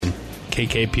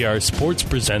KKPR Sports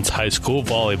presents high school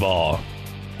volleyball.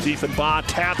 Diefenbaugh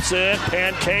taps it.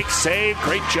 Pancake save.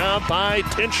 Great job by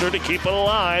Tincher to keep it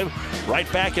alive.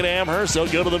 Right back at Amherst. They'll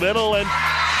go to the middle, and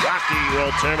Rocky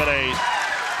will terminate.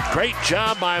 Great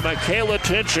job by Michaela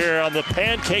Tincher on the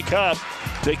pancake up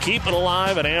to keep it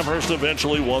alive, and Amherst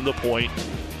eventually won the point.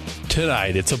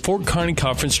 Tonight, it's a Fort Kearney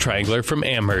Conference triangular from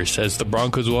Amherst as the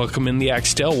Broncos welcome in the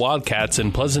Axtell Wildcats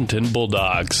and Pleasanton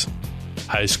Bulldogs.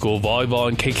 High school volleyball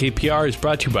on KKPR is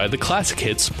brought to you by the Classic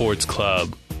Hits Sports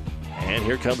Club. And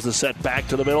here comes the set back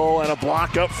to the middle and a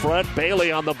block up front.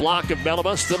 Bailey on the block of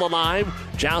Melima, still alive.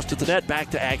 Joust at the net,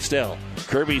 back to Axtell.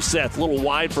 Kirby Seth, a little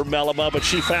wide for Melima, but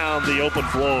she found the open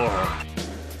floor.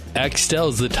 Axtell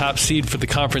is the top seed for the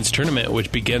conference tournament,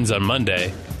 which begins on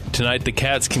Monday. Tonight, the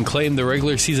Cats can claim the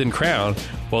regular season crown,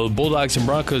 while the Bulldogs and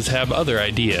Broncos have other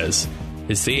ideas.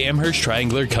 It's the Amherst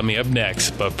Triangular coming up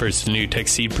next, but first the New Tech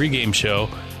Seed pregame show.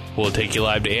 We'll take you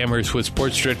live to Amherst with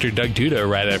Sports Director Doug Duda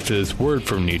right after this word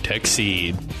from New Tech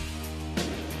Seed.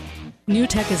 New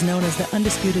Tech is known as the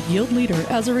undisputed yield leader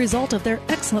as a result of their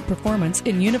excellent performance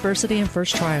in university and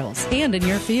first trials and in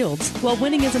your fields. While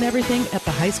winning isn't everything at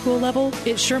the high school level,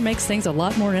 it sure makes things a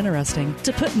lot more interesting.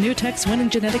 To put New Tech's winning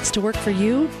genetics to work for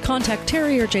you, contact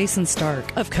Terry or Jason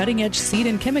Stark of Cutting Edge Seed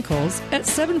and Chemicals at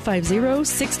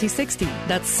 750-6060.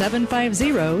 That's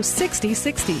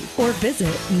 750-6060. Or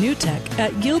visit newtech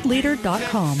at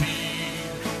yieldleader.com.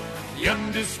 The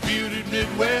undisputed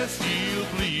Midwest yield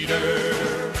leader.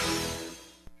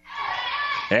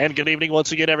 And good evening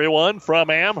once again, everyone, from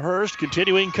Amherst,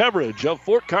 continuing coverage of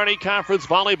Fort Kearney Conference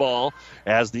Volleyball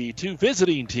as the two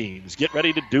visiting teams get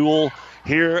ready to duel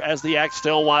here as the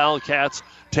Axtell Wildcats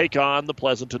take on the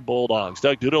Pleasanton Bulldogs.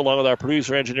 Doug Duda along with our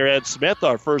producer engineer Ed Smith.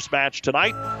 Our first match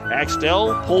tonight,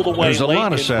 Axtell pulled away. There's a late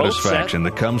lot of in satisfaction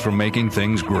that comes from making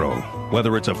things grow,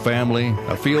 whether it's a family,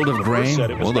 a field of grain,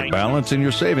 or the balance in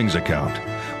your savings account.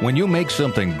 When you make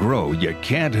something grow, you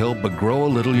can't help but grow a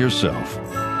little yourself.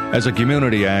 As a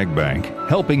community ag bank,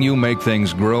 helping you make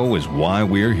things grow is why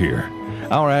we're here.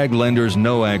 Our ag lenders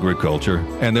know agriculture,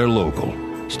 and they're local.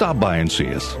 Stop by and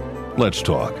see us. Let's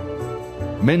talk.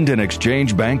 Minden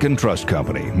Exchange Bank and Trust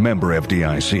Company, member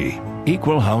FDIC,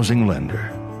 equal housing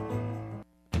lender.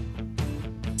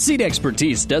 Seed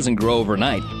expertise doesn't grow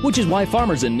overnight, which is why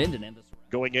farmers in Minden and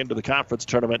going into the conference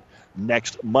tournament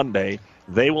next Monday,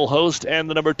 they will host, and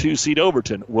the number 2 seed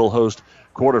Overton will host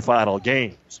quarterfinal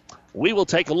games. We will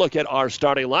take a look at our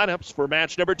starting lineups for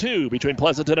match number 2 between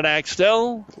Pleasanton and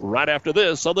Axtell right after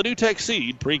this on the New Tech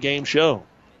Seed pregame show.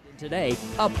 Today,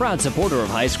 a proud supporter of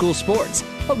high school sports,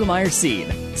 Hogemeyer Seed.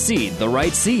 Seed the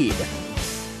right seed.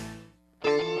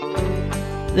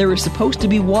 There is supposed to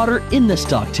be water in the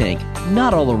stock tank,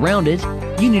 not all around it.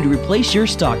 You need to replace your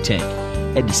stock tank.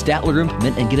 Head to Statler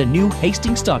Implement and get a new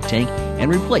Hastings stock tank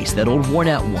and replace that old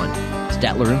worn-out one.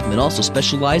 Statler Implement also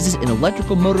specializes in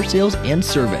electrical motor sales and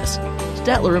service.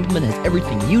 Statler Implement has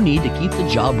everything you need to keep the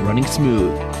job running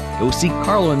smooth. Go see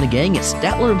Carlo and the gang at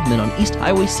Statler Implement on East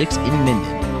Highway 6 in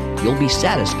Minden. You'll be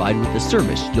satisfied with the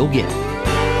service you'll get.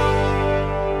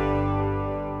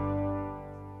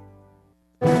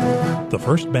 The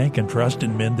First Bank and Trust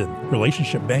in Minden.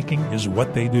 Relationship banking is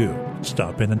what they do.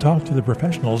 Stop in and talk to the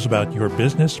professionals about your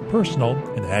business, personal,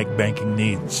 and ag banking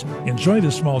needs. Enjoy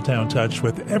the small town touch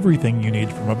with everything you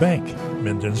need from a bank.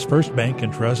 Minden's First Bank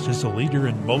and Trust is a leader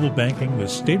in mobile banking with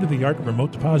state-of-the-art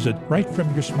remote deposit right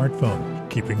from your smartphone,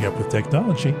 keeping up with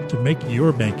technology to make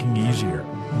your banking easier.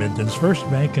 Minden's First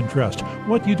Bank and Trust,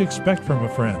 what you'd expect from a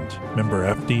friend. Member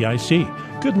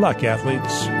FDIC. Good luck,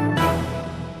 athletes.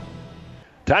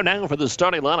 Time now for the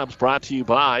starting lineups brought to you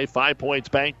by 5 Points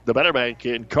Bank, the better bank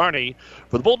in Kearney.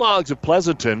 For the Bulldogs of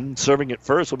Pleasanton, serving at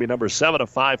first will be number 7, a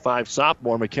 5'5"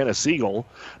 sophomore, McKenna Siegel.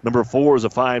 Number 4 is a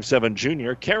 5'7"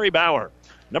 junior, Carrie Bauer.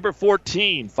 Number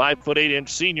 14, 5'8"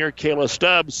 senior, Kayla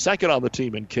Stubbs, second on the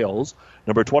team in kills.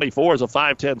 Number 24 is a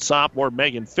 5'10" sophomore,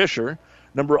 Megan Fisher.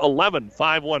 Number 11,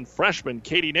 5'1" freshman,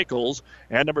 Katie Nichols.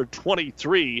 And number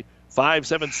 23,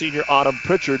 5'7" senior, Autumn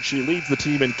Pritchard. She leads the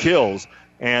team in kills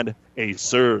and ace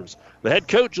serves. The head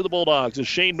coach of the Bulldogs is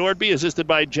Shane Nordby, assisted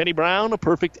by Jenny Brown, a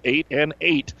perfect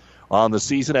 8-8 on the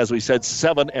season. As we said,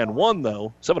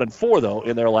 7-4 though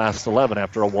in their last 11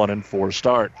 after a 1-4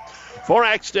 start. For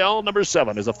Axtell, number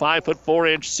 7 is a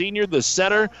 5'4" senior, the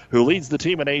center, who leads the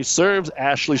team in ace serves,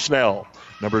 Ashley Snell.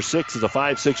 Number 6 is a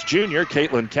 5'6" junior,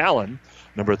 Caitlin Callan.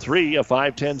 Number 3, a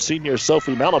 5'10" senior,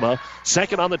 Sophie Melima,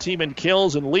 second on the team in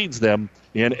kills and leads them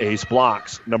in ace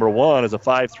blocks. Number 1 is a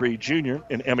 5'3" junior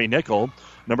in Emmy Nickel.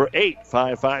 Number 8,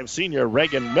 5'5" senior,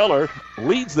 Reagan Miller,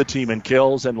 leads the team in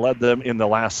kills and led them in the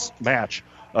last match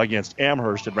against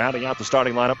Amherst. And rounding out the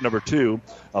starting lineup, number 2,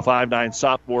 a 5'9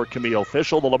 sophomore, Camille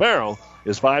Fischel. The libero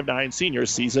is 5'9 senior,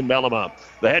 Season Melima.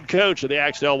 The head coach of the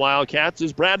Axtell Wildcats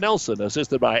is Brad Nelson,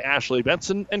 assisted by Ashley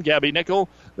Benson and Gabby Nickel.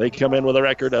 They come in with a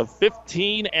record of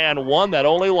 15-1. That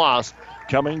only loss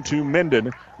coming to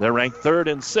Minden. They're ranked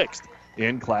 3rd and 6th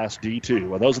in Class D2.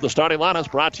 Well, those are the starting lineups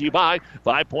brought to you by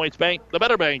 5 Points Bank, the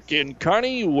better bank in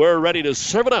Kearney. We're ready to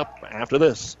serve it up after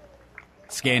this.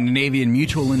 Scandinavian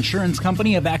Mutual Insurance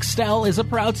Company of Axtell is a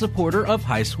proud supporter of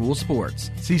high school sports.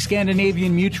 See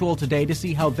Scandinavian Mutual today to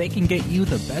see how they can get you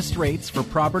the best rates for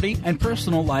property and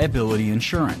personal liability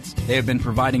insurance. They have been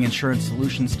providing insurance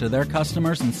solutions to their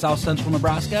customers in South Central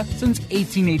Nebraska since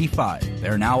 1885.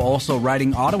 They're now also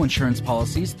writing auto insurance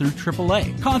policies through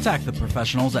AAA. Contact the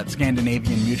professionals at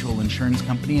Scandinavian Mutual Insurance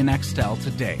Company in Axtell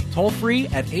today. Toll free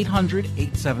at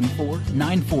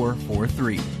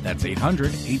 800-874-9443. That's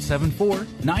 800-874-9443.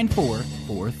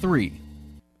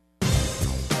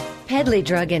 Pedley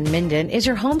Drug in Minden is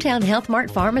your hometown Health Mart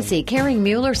pharmacy carrying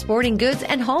Mueller Sporting Goods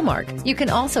and Hallmark. You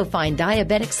can also find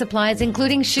diabetic supplies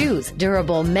including shoes,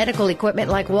 durable medical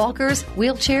equipment like walkers,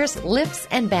 wheelchairs, lifts,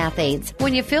 and bath aids.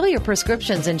 When you fill your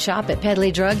prescriptions and shop at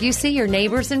Pedley Drug, you see your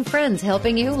neighbors and friends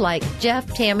helping you like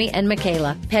Jeff, Tammy, and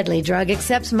Michaela. Pedley Drug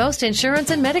accepts most insurance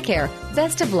and Medicare.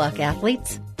 Best of luck,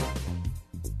 athletes.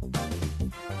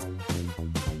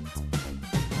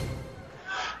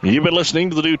 You've been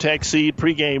listening to the NewTek Seed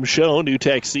pregame show.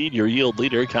 NewTek Seed, your yield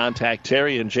leader. Contact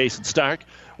Terry and Jason Stark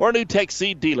or a NewTek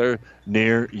Seed dealer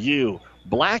near you.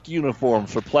 Black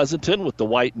uniforms for Pleasanton with the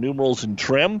white numerals and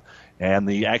trim. And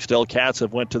the Axtell Cats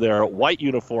have went to their white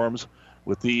uniforms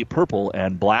with the purple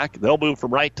and black. They'll move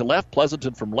from right to left.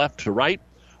 Pleasanton from left to right.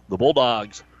 The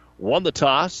Bulldogs won the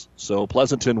toss, so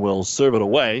Pleasanton will serve it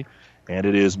away. And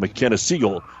it is McKenna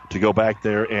Siegel to go back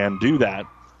there and do that.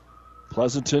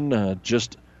 Pleasanton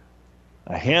just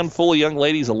a handful of young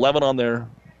ladies, 11 on their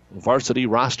varsity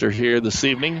roster here this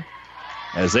evening,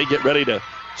 as they get ready to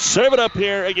serve it up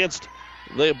here against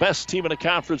the best team in the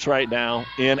conference right now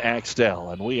in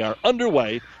Axtell. And we are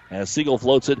underway as Siegel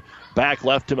floats it back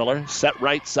left to Miller. Set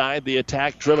right side, the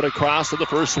attack driven across, and the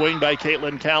first swing by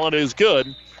Caitlin Callan is good.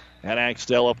 And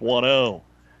Axtell up 1-0.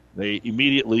 They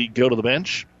immediately go to the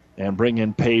bench and bring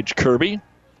in Paige Kirby,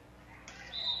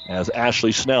 as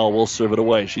Ashley Snell will serve it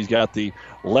away. She's got the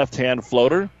left-hand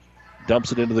floater,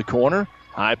 dumps it into the corner,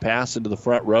 high pass into the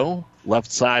front row.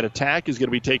 Left side attack is going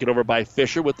to be taken over by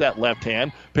Fisher with that left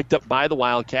hand, picked up by the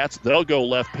Wildcats. They'll go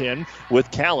left pin with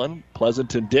Callan.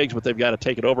 Pleasanton digs, but they've got to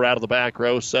take it over out of the back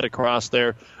row, set across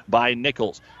there by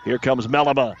Nichols. Here comes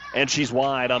Melima, and she's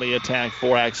wide on the attack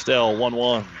for Axtell,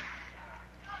 1-1.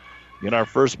 In our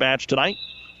first match tonight,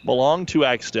 belong to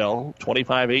Axtell,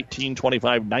 25-18,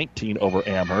 25-19 over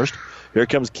Amherst. Here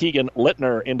comes Keegan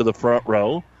Littner into the front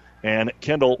row, and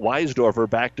Kendall Weisdorfer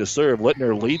back to serve.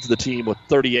 Littner leads the team with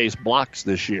 30 ace blocks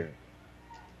this year.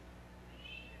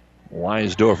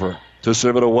 Weisdorfer to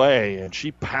serve it away, and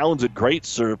she pounds it. Great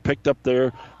serve, picked up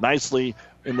there nicely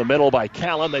in the middle by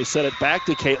Callan. They send it back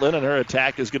to Caitlin, and her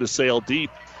attack is going to sail deep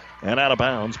and out of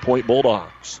bounds. Point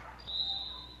Bulldogs.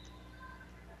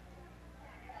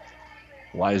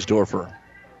 Weisdorfer,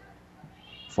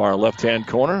 far left-hand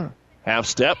corner, half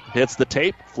step, hits the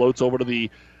tape, floats over to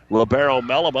the libero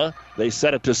Melima. They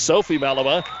set it to Sophie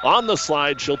Melima. On the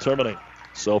slide, she'll terminate.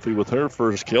 Sophie with her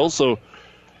first kill, so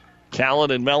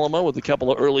Callan and Melima with a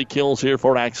couple of early kills here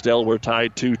for Axtell. We're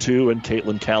tied 2-2, and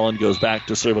Caitlin Callan goes back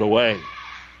to serve it away.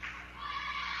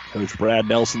 Coach Brad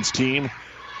Nelson's team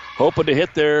hoping to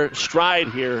hit their stride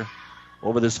here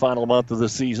over this final month of the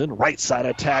season. Right side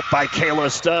attack by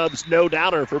Kayla Stubbs. No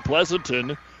doubter for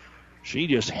Pleasanton. She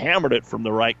just hammered it from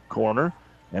the right corner,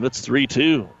 and it's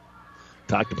 3-2.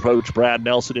 Talked to Coach Brad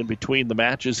Nelson in between the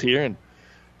matches here and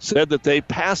said that they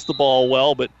passed the ball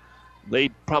well, but they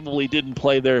probably didn't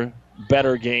play their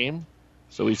better game.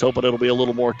 So he's hoping it'll be a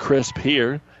little more crisp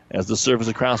here as the serve is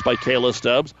across by Kayla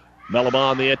Stubbs. Melima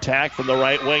on the attack from the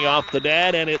right wing off the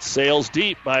net, and it sails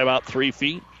deep by about 3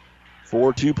 feet.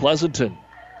 4-2 Pleasanton.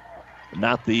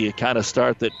 Not the kind of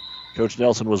start that Coach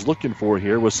Nelson was looking for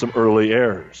here with some early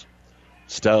errors.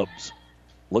 Stubbs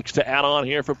looks to add on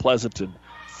here for Pleasanton.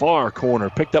 Far corner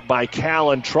picked up by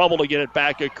Callan. Trouble to get it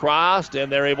back across, and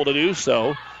they're able to do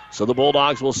so. So the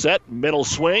Bulldogs will set. Middle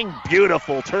swing.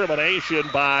 Beautiful termination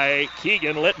by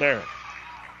Keegan Littner.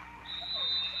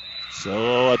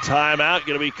 So a timeout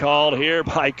going to be called here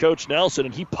by Coach Nelson,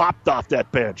 and he popped off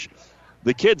that bench.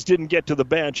 The kids didn't get to the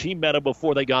bench. He met them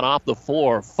before they got off the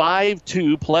floor.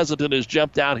 5-2. Pleasanton has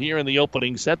jumped out here in the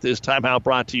opening set. This timeout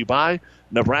brought to you by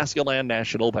Nebraska Land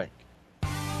National Bank.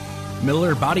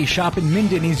 Miller Body Shop in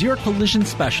Minden is your collision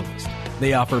specialist.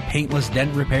 They offer paintless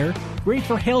dent repair, great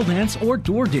for hail dents or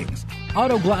door dings,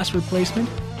 auto glass replacement,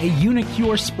 a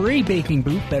Unicure spray baking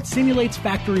booth that simulates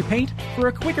factory paint for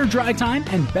a quicker dry time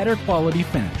and better quality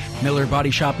finish. Miller Body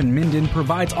Shop in Minden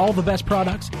provides all the best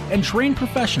products and trained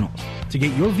professionals to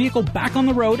get your vehicle back on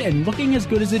the road and looking as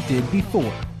good as it did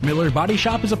before. Miller Body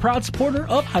Shop is a proud supporter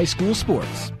of high school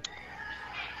sports.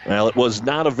 Well, it was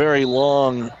not a very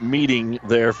long meeting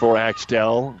there for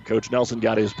Axtell. Coach Nelson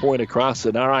got his point across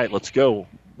and, all right, let's go.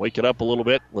 Wake it up a little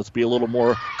bit. Let's be a little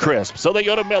more crisp. So they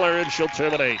go to Miller, and she'll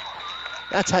terminate.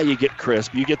 That's how you get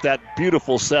crisp. You get that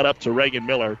beautiful setup to Reagan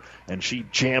Miller, and she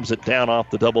jams it down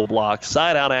off the double block.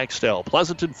 Side out Axtell.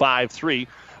 Pleasanton 5-3,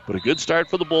 but a good start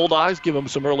for the Bulldogs. Give them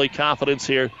some early confidence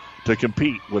here to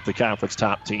compete with the conference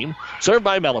top team. Served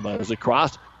by Mellema as it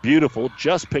crossed. Beautiful.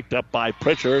 Just picked up by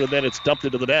Pritchard, and then it's dumped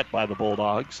into the net by the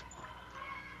Bulldogs.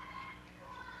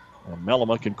 And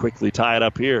Mellema can quickly tie it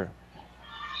up here.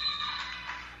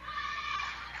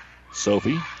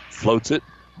 Sophie floats it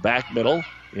back middle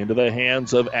into the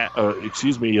hands of,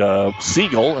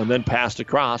 Siegel, and then passed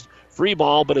across. Free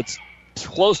ball, but it's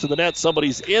close to the net.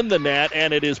 Somebody's in the net,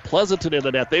 and it is Pleasanton in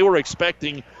the net. They were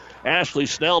expecting Ashley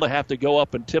Snell to have to go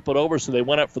up and tip it over, so they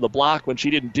went up for the block. When she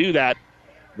didn't do that,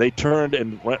 they turned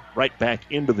and went right back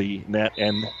into the net,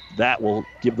 and that will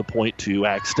give the point to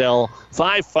Axtell.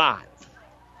 5-5.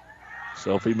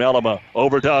 Sophie Mellema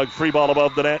over Doug. Free ball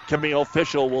above the net. Camille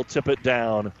Fischel will tip it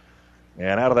down.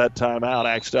 And out of that timeout,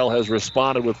 Axtell has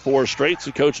responded with 4 straight.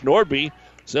 So Coach Nordby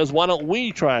says, why don't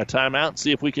we try a timeout and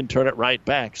see if we can turn it right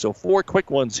back. So 4 quick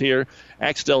ones here.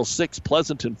 Axtell 6,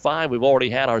 Pleasanton 5. We've already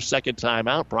had our second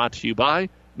timeout, brought to you by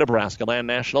Nebraska Land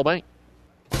National Bank.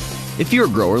 If you're a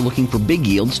grower looking for big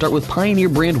yield, start with Pioneer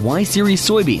brand Y-Series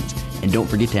soybeans. And don't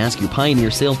forget to ask your Pioneer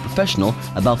sales professional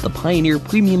about the Pioneer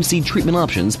premium seed treatment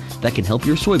options that can help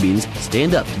your soybeans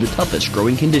stand up to the toughest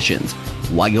growing conditions.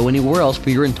 Why go anywhere else for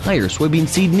your entire soybean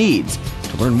seed needs?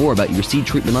 To learn more about your seed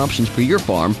treatment options for your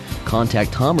farm,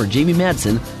 contact Tom or Jamie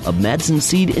Madsen of Madsen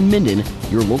Seed in Minden,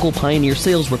 your local Pioneer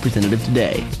sales representative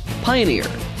today. Pioneer,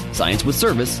 science with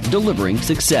service, delivering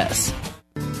success.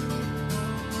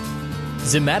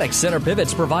 Zimmatic center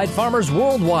pivots provide farmers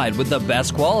worldwide with the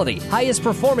best quality, highest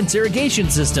performance irrigation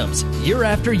systems. Year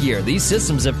after year, these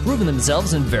systems have proven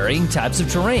themselves in varying types of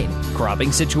terrain,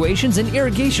 cropping situations, and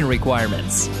irrigation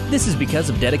requirements. This is because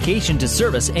of dedication to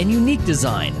service and unique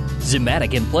design.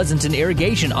 Zimmatic and Pleasanton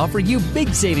Irrigation offer you big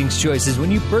savings choices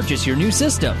when you purchase your new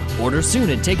system. Order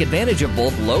soon and take advantage of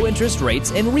both low interest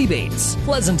rates and rebates.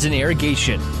 Pleasanton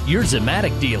Irrigation, your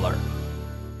Zimmatic dealer.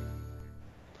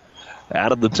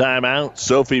 Out of the timeout,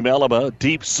 Sophie Mellema,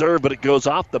 deep serve, but it goes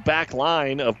off the back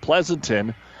line of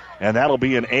Pleasanton, and that'll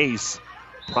be an ace.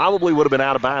 Probably would have been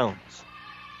out of bounds.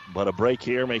 But a break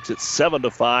here makes it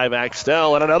 7-5,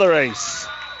 Axtell, and another ace.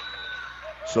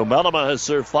 So Mellema has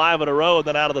served 5 in a row, and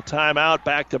then out of the timeout,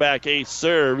 back-to-back ace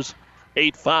serves,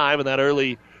 8-5, and that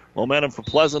early momentum for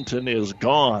Pleasanton is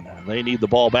gone. They need the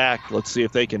ball back. Let's see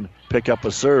if they can pick up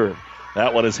a serve.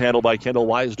 That one is handled by Kendall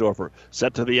Weisdorfer.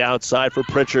 Set to the outside for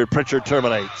Pritchard. Pritchard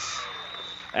terminates.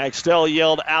 Axtell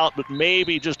yelled out, but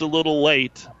maybe just a little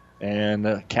late.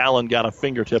 And Callan got a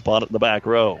fingertip on it in the back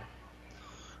row.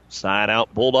 Side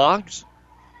out Bulldogs.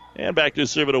 And back to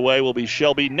serve it away will be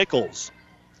Shelby Nichols,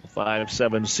 the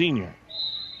 5'7" senior.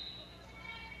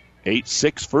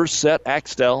 8-6 first set,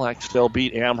 Axtell. Axtell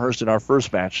beat Amherst in our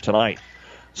first match tonight.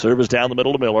 Serve is down the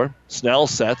middle to Miller. Snell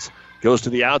sets. Goes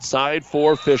to the outside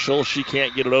for Fischel. She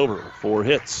can't get it over. 4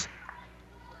 hits.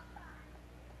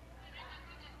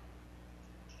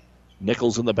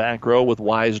 Nichols in the back row with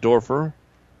Weisdorfer.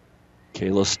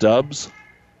 Kayla Stubbs.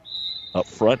 Up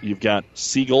front, you've got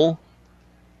Siegel,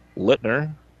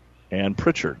 Littner, and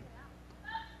Pritchard.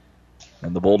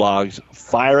 And the Bulldogs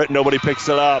fire it. Nobody picks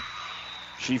it up.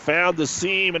 She found the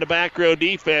seam in the back row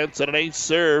defense, and an ace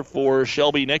serve for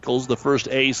Shelby Nichols, the first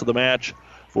ace of the match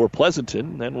for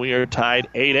Pleasanton. Then we are tied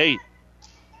 8-8.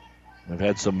 We've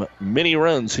had some mini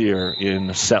runs here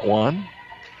in set 1.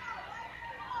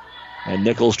 And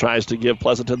Nichols tries to give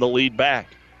Pleasanton the lead back.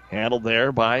 Handled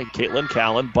there by Caitlin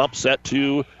Callan. Bump set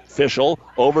to Fischel.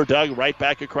 Over Doug, right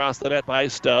back across the net by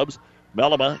Stubbs.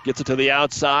 Mellema gets it to the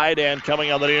outside, and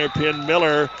coming on the near pin,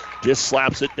 Miller just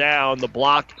slaps it down. The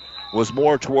block was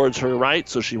more towards her right,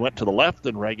 so she went to the left,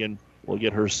 and Reagan will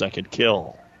get her second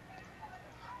kill.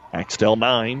 Axtell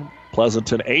 9,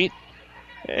 Pleasanton 8,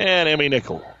 and Emmy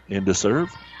Nickel in to serve.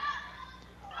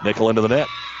 Nickel into the net.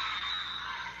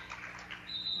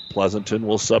 Pleasanton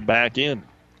will sub back in.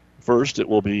 First, it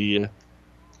will be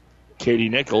Katie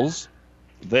Nichols,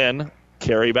 then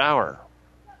Carrie Bauer.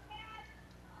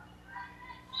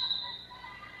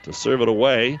 To serve it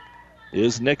away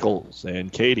is Nichols.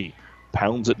 And Katie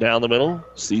pounds it down the middle.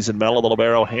 Season Mello, the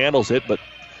libero, handles it, but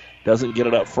doesn't get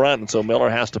it up front, and so Miller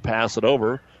has to pass it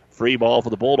over. Free ball for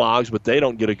the Bulldogs, but they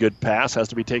don't get a good pass. Has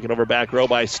to be taken over back row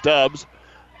by Stubbs.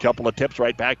 Couple of tips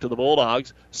right back to the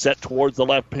Bulldogs. Set towards the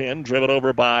left pin, driven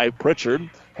over by Pritchard.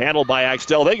 Handled by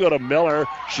Axtell. They go to Miller.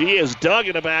 She is dug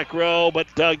in the back row, but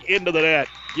dug into the net.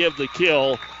 Give the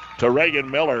kill to Reagan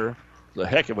Miller. A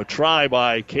heck of a try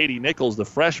by Katie Nichols, the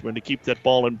freshman, to keep that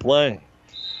ball in play.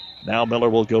 Now Miller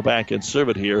will go back and serve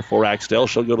it here for Axtell.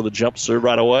 She'll go to the jump serve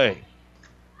right away.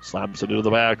 Slams it into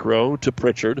the back row to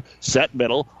Pritchard. Set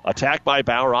middle. Attack by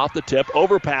Bauer off the tip.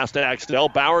 Overpass to Axtell.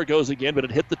 Bauer goes again, but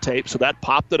it hit the tape, so that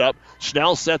popped it up.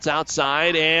 Schnell sets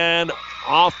outside and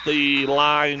off the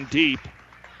line deep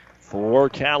for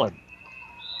Callan.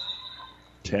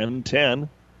 10-10.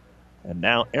 And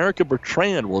now Erica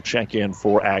Bertrand will check in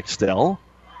for Axtell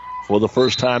for the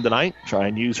first time tonight. Try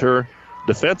and use her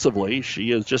defensively.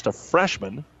 She is just a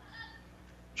freshman.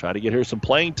 Try to get her some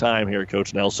playing time here,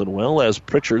 Coach Nelson will, as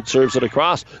Pritchard serves it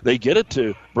across. They get it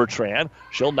to Bertrand.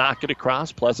 She'll knock it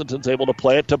across. Pleasanton's able to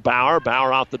play it to Bauer.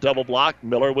 Bauer off the double block.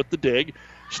 Miller with the dig.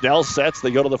 Schnell sets. They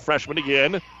go to the freshman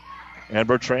again. And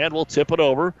Bertrand will tip it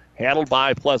over. Handled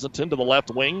by Pleasanton to the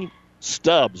left wing.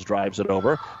 Stubbs drives it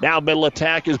over. Now middle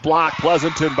attack is blocked.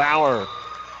 Pleasanton, Bauer.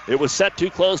 It was set too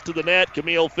close to the net.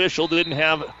 Camille Fischel didn't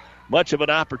have much of an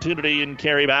opportunity, in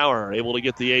Carrie Bauer able to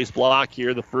get the ace block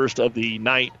here, the first of the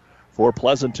night for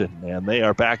Pleasanton. And they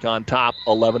are back on top,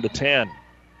 11-10.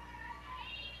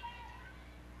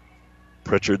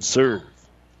 Pritchard serve.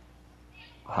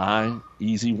 High,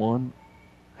 easy one.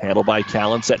 Handled by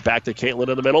Callan. Set back to Caitlin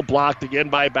in the middle. Blocked again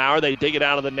by Bauer. They dig it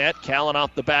out of the net. Callan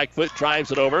off the back foot.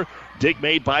 Drives it over. Dig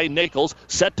made by Nichols.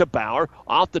 Set to Bauer.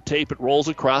 Off the tape. It rolls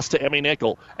across to Emmy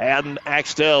Nickel. And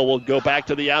Axtell will go back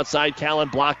to the outside. Callan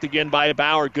blocked again by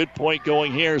Bauer. Good point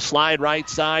going here. Slide right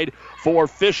side for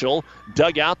Fischel.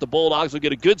 Dug out. The Bulldogs will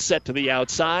get a good set to the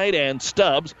outside. And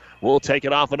Stubbs will take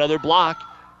it off another block.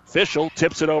 Fischel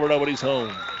tips it over. Nobody's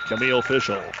home. Camille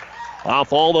Fischel.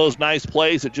 Off all those nice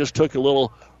plays, it just took a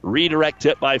little redirect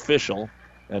tip by Fischel.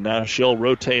 And now she'll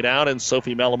rotate out, and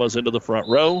Sophie Mellema's into the front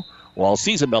row, while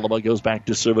Season Mellema goes back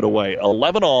to serve it away.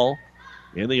 11-all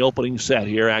in the opening set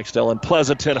here. Axtell and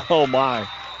Pleasanton. Oh, my.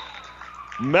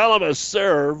 Mellema's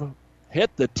serve hit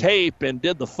the tape and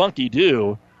did the funky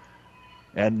do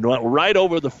and went right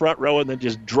over the front row and then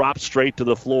just dropped straight to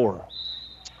the floor.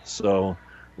 So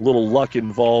a little luck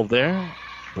involved there,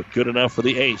 but good enough for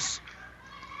the ace.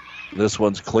 This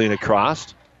one's clean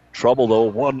across. Trouble, though,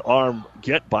 one arm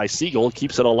get by Siegel.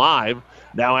 Keeps it alive.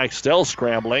 Now Axtell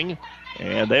scrambling,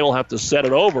 and they will have to set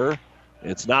it over.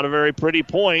 It's not a very pretty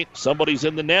point. Somebody's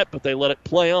in the net, but they let it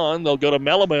play on. They'll go to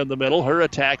Mellema in the middle. Her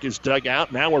attack is dug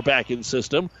out. Now we're back in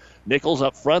system. Nichols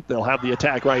up front. They'll have the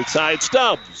attack right side.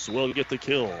 Stubbs will get the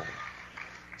kill.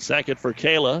 Second for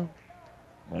Kayla.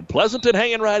 And Pleasanton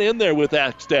hanging right in there with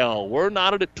Axtell. We're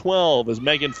knotted at 12 as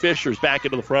Megan Fisher's back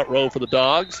into the front row for the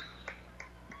Dogs.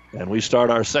 And we start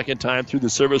our second time through the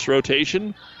service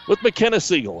rotation with McKenna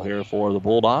Siegel here for the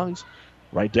Bulldogs.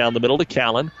 Right down the middle to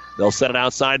Callan. They'll set it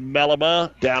outside.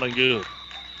 Mellema down and good.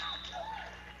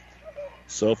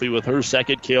 Sophie with her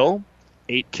second kill.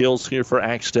 8 kills here for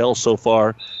Axtell so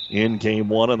far in game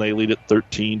one, and they lead it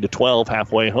 13-12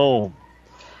 halfway home.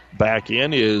 Back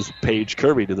in is Paige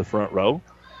Kirby to the front row.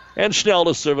 And Schnell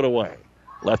to serve it away.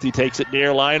 Lefty takes it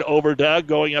near line. Overdug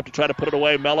going up to try to put it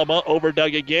away. Mellema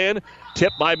overdug again.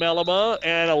 Tipped by Mellema,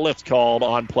 and a lift called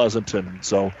on Pleasanton.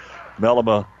 So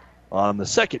Mellema on the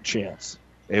second chance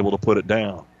able to put it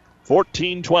down.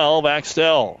 14-12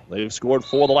 Axtell. They've scored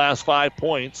 4 of the last 5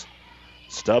 points.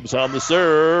 Stubbs on the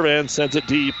serve and sends it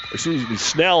deep.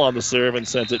 Schnell on the serve and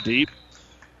sends it deep.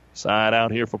 Side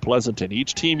out here for Pleasanton.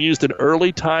 Each team used an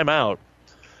early timeout.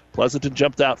 Pleasanton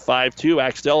jumped out 5-2.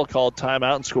 Axtell called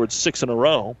timeout and scored 6 in a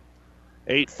row.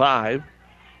 8-5.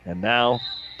 And now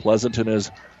Pleasanton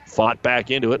has fought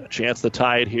back into it. A chance to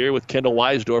tie it here with Kendall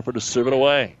Weisdorfer to serve it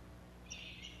away.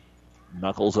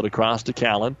 Knuckles it across to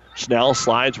Callan. Schnell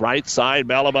slides right side.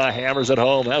 Mellema hammers it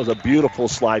home. That was a beautiful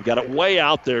slide. Got it way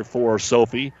out there for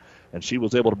Sophie. And she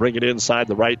was able to bring it inside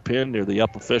the right pin near the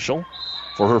up official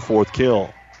for her 4th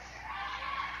kill.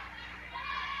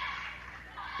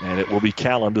 And it will be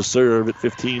Callan to serve at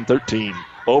 15-13.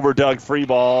 Overdug free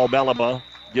ball. Mellema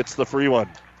gets the free one.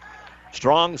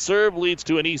 Strong serve leads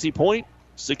to an easy point.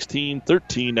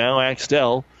 16-13 now.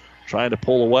 Axtell trying to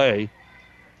pull away.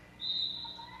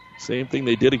 Same thing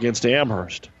they did against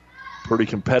Amherst. Pretty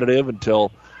competitive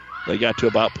until they got to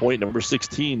about point number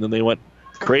 16. Then they went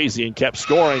crazy and kept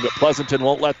scoring, but Pleasanton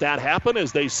won't let that happen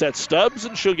as they set Stubbs,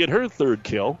 and she'll get her 3rd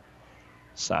kill.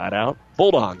 Side out,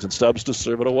 Bulldogs, and Stubbs to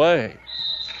serve it away.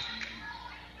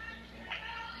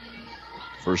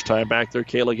 First time back there,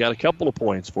 Kayla got a couple of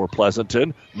points for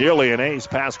Pleasanton. Nearly an ace,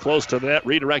 pass close to the net,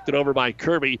 redirected over by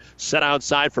Kirby, set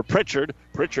outside for Pritchard.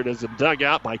 Pritchard is dug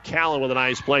out by Callan with a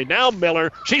nice play. Now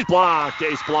Miller, she's blocked,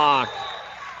 ace block.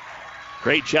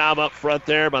 Great job up front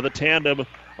there by the tandem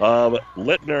of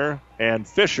Littner and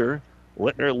Fisher.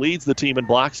 Littner leads the team in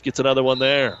blocks, gets another one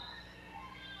there.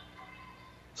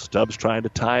 Stubbs trying to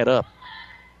tie it up.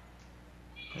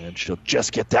 And she'll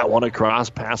just get that one across.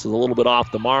 Passes a little bit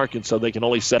off the mark, and so they can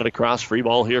only set it across. Free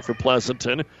ball here for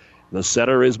Pleasanton. The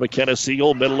setter is McKenna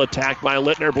Siegel. Middle attack by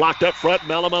Littner. Blocked up front.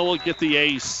 Melima will get the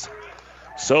ace.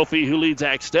 Sophie, who leads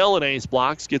Axtell in ace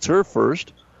blocks, gets her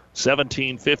first.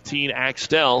 17-15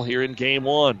 Axtell here in game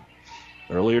one.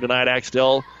 Earlier tonight,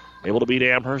 Axtell able to beat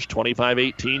Amherst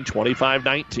 25-18,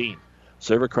 25-19.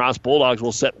 Serve across. Bulldogs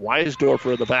will set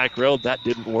Weisdorfer in the back row. That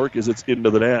didn't work as it's into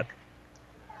the net.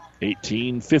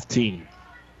 18-15.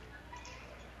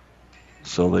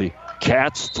 So the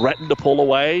Cats threaten to pull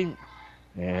away,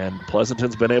 and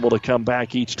Pleasanton's been able to come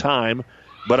back each time.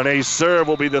 But an ace serve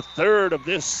will be the third of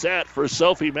this set for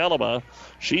Sophie Melima.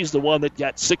 She's the one that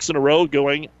got 6 in a row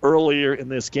going earlier in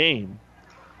this game.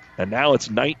 And now it's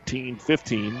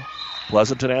 19-15.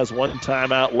 Pleasanton has one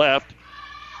timeout left.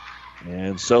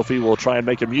 And Sophie will try and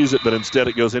make him use it, but instead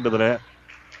it goes into the net.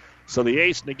 So the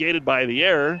ace negated by the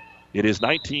error. It is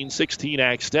 19-16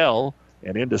 Axtell,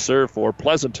 and in to serve for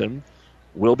Pleasanton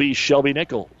will be Shelby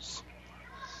Nichols.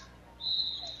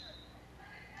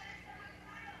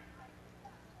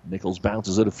 Nichols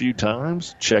bounces it a few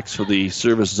times, checks for the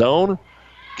service zone,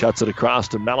 cuts it across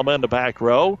to Melima in the back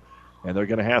row, and they're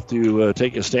going to have to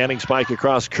take a standing spike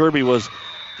across. Kirby was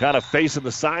kind of facing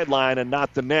the sideline and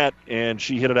not the net, and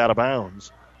she hit it out of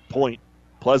bounds. Point,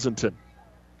 Pleasanton.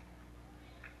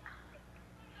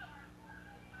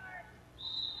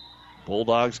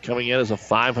 Bulldogs coming in as a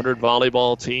 500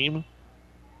 volleyball team.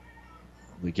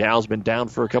 The gal's been down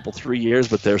for a couple, 3 years,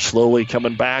 but they're slowly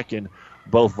coming back in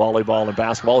both volleyball and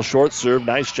basketball. Short serve,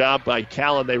 nice job by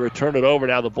Callan. They return it over.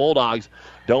 Now the Bulldogs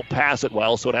don't pass it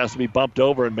well, so it has to be bumped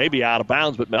over and maybe out of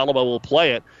bounds, but Melima will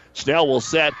play it. Snell will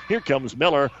set. Here comes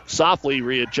Miller. Softly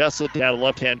readjusts it down the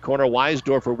left-hand corner.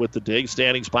 Weisdorfer with the dig.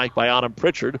 Standing spike by Autumn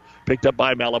Pritchard. Picked up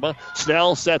by Melima.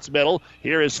 Snell sets middle.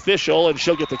 Here is Fischel, and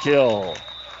she'll get the kill.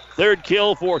 Third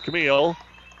kill for Camille.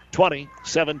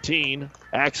 20-17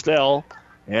 Axtell.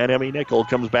 And Emmy Nickel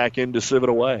comes back in to serve it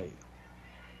away.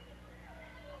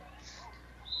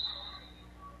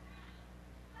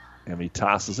 Emmy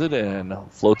tosses it and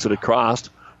floats it across.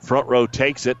 Front row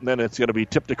takes it, and then it's going to be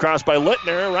tipped across by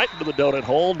Littner right into the donut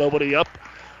hole. Nobody up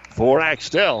for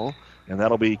Axtell, and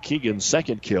that'll be Keegan's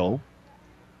second kill.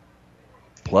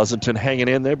 Pleasanton hanging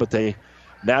in there, but they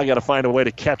now got to find a way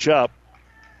to catch up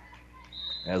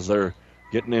as they're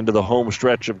getting into the home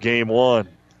stretch of game one.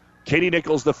 Katie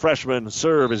Nichols, the freshman,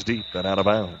 serve is deep and out of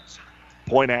bounds.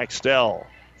 Point Axtell,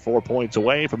 4 points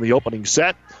away from the opening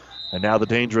set. And now the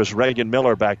dangerous Reagan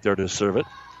Miller back there to serve it.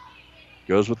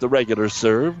 Goes with the regular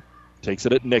serve. Takes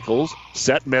it at Nichols.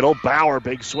 Set middle. Bauer,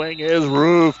 big swing is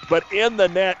roofed. But in the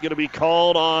net, going to be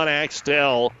called on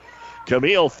Axtell.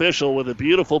 Camille Fischel with a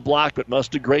beautiful block, but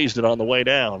must have grazed it on the way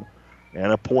down.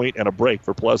 And a point and a break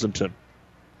for Pleasanton.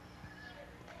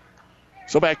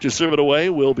 So back to serve it away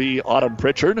will be Autumn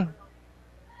Pritchard.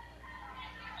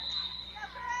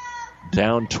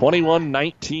 Down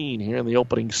 21-19 here in the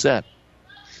opening set.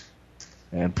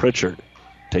 And Pritchard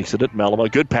takes it at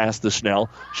Melima. Good pass to Snell.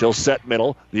 She'll set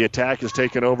middle. The attack is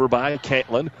taken over by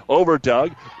Caitlin. Over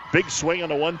Doug. Big swing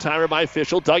on a one-timer by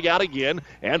Fischel. Dug out again.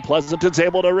 And Pleasanton's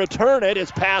able to return it.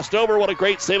 It's passed over. What a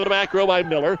great save in the back row by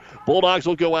Miller. Bulldogs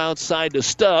will go outside to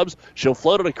Stubbs. She'll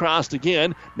float it across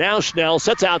again. Now Snell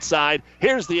sets outside.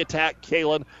 Here's the attack,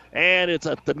 Caitlin. And it's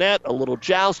at the net. A little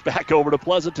joust back over to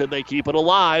Pleasanton. They keep it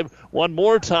alive. One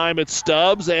more time it's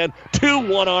Stubbs. And 2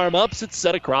 one-arm ups. It's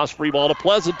set across. Free ball to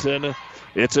Pleasanton.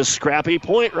 It's a scrappy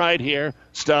point right here.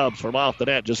 Stubbs from off the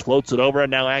net just floats it over,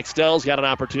 and now Axtell's got an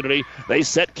opportunity. They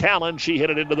set Callan. She hit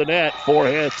it into the net. 4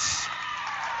 hits.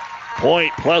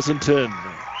 Point Pleasanton.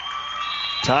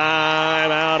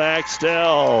 Timeout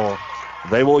Axtell.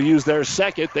 They will use their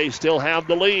second. They still have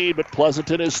the lead, but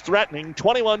Pleasanton is threatening.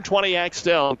 21-20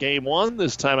 Axtell. Game 1.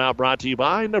 This timeout brought to you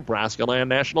by Nebraska Land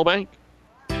National Bank.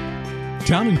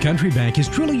 Town & Country Bank is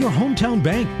truly your hometown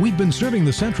bank. We've been serving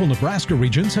the central Nebraska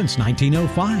region since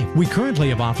 1905. We currently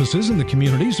have offices in the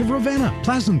communities of Ravenna,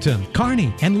 Pleasanton,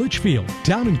 Kearney, and Litchfield.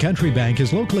 Town & Country Bank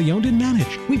is locally owned and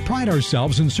managed. We pride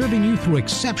ourselves in serving you through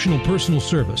exceptional personal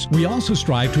service. We also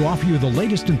strive to offer you the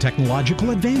latest in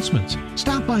technological advancements.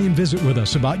 Stop by and visit with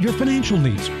us about your financial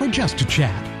needs or just to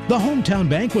chat. The hometown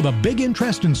bank with a big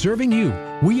interest in serving you.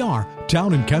 We are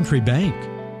Town & Country Bank.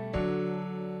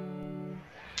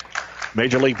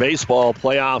 Major League Baseball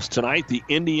playoffs tonight. The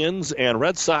Indians and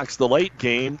Red Sox, the late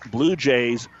game. Blue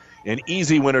Jays, an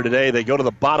easy winner today. They go to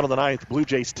the bottom of the ninth. Blue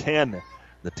Jays 10.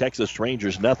 The Texas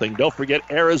Rangers nothing. Don't forget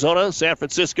Arizona, San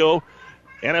Francisco,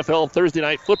 NFL Thursday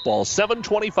Night Football.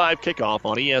 7:25 kickoff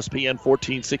on ESPN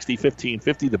 1460,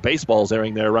 1550. The baseball's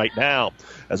airing there right now.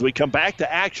 As we come back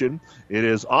to action, it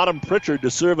is Autumn Pritchard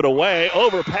to serve it away.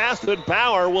 Overpass, and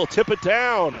Bauer will tip it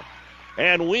down.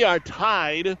 And we are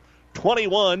tied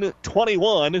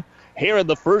 21-21 here in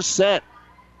the first set.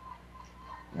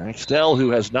 Axtell,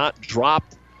 who has not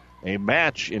dropped a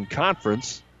match in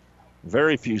conference,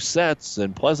 very few sets,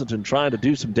 and Pleasanton trying to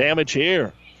do some damage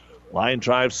here. Line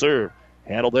drive serve.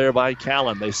 Handled there by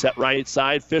Callan. They set right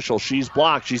side. Fischel. She's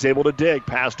blocked. She's able to dig.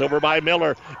 Passed over by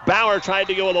Miller. Bauer tried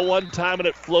to go with a one-time, and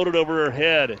it floated over her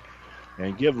head.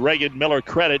 And give Reagan Miller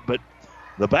credit, but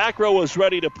the back row was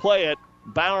ready to play it.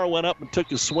 Bauer went up and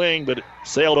took a swing, but it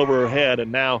sailed over her head,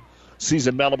 and now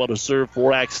Susan Melamo to serve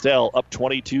for Axtell, up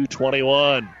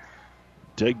 22-21.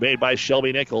 Dig made by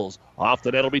Shelby Nichols. Off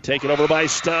the net will be taken over by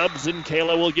Stubbs, and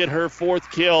Kayla will get her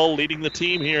fourth kill, leading the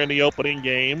team here in the opening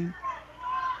game.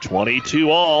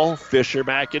 22 all. Fisher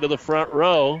back into the front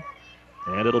row,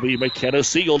 and it'll be McKenna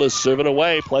Siegel to serve it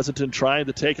away. Pleasanton trying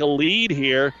to take a lead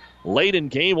here late in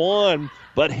game one,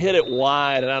 but hit it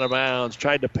wide and out of bounds.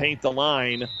 Tried to paint the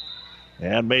line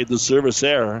and made the service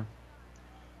error.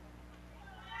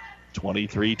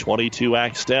 23-22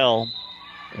 Axtell.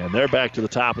 And they're back to the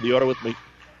top of the order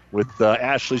with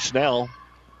Ashley Snell.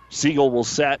 Siegel will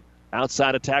set.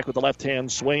 Outside attack with the left-hand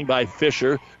swing by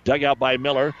Fisher. Dug out by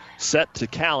Miller. Set to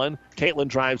Callan. Caitlin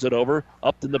drives it over.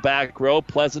 Up in the back row.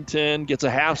 Pleasanton gets a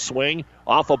half swing.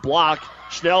 Off a block.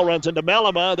 Schnell runs into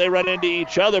Melima. They run into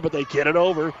each other, but they get it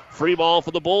over. Free ball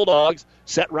for the Bulldogs.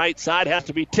 Set right side. Has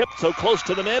to be tipped so close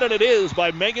to the net, and it is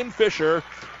by Megan Fisher.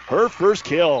 Her first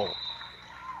kill.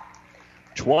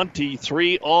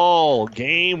 23 all.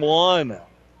 Game one.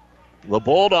 The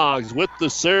Bulldogs with the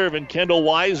serve, and Kendall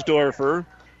Weisdorfer.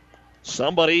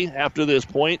 Somebody, after this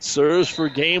point, serves for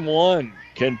game one.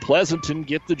 Can Pleasanton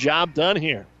get the job done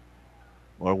here?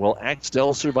 Or will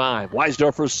Axtell survive?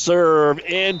 Weisdorfer's serve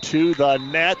into the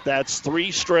net. That's three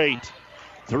straight.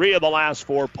 3 of the last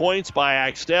 4 points by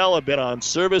Axtell have been on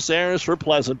service errors for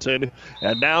Pleasanton.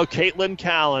 And now Caitlin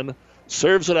Callan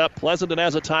serves it up. Pleasanton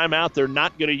has a timeout. They're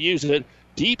not going to use it.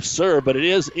 Deep serve, but it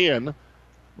is in.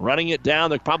 Running it down.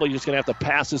 They're probably just going to have to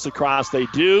pass this across. They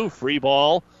do. Free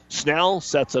ball. Snell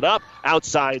sets it up.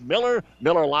 Outside Miller.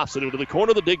 Miller lofts it into the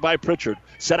corner. The dig by Pritchard.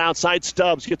 Set outside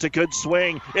Stubbs. Gets a good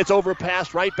swing. It's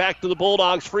overpassed right back to the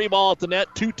Bulldogs. Free ball at the net.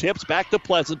 2 tips back to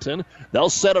Pleasanton. They'll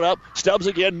set it up. Stubbs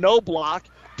again. No block.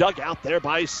 Dug out there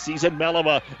by Susan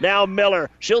Melima. Now Miller.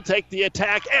 She'll take the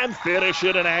attack and finish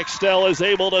it. And Axtell is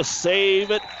able to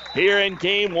save it here in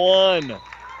game one.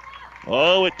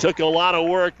 Oh, it took a lot of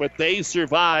work, but they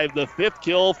survived. The 5th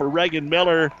kill for Reagan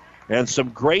Miller. And some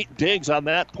great digs on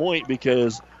that point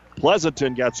because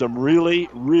Pleasanton got some really,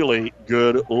 really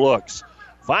good looks.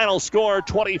 Final score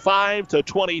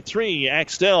 25-23.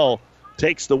 Axtell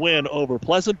takes the win over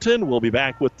Pleasanton. We'll be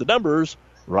back with the numbers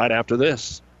right after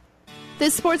this.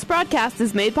 This sports broadcast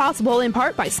is made possible in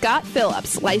part by Scott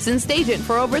Phillips, licensed agent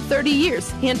for over 30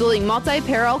 years, handling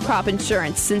multi-peril crop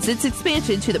insurance since its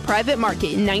expansion to the private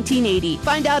market in 1980.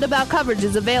 Find out about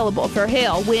coverages available for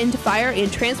hail, wind, fire,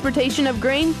 and transportation of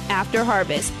grain after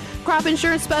harvest. Crop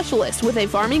insurance specialist with a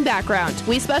farming background.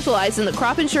 We specialize in the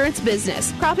crop insurance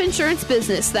business. Crop insurance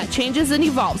business that changes and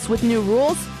evolves with new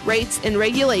rules, rates, and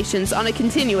regulations on a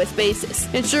continuous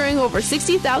basis, insuring over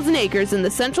 60,000 acres in the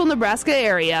central Nebraska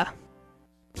area.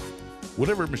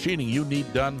 Whatever machining you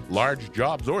need done, large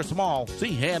jobs or small,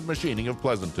 see Hand Machining of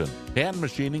Pleasanton. Hand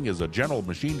Machining is a general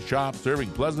machine shop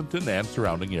serving Pleasanton and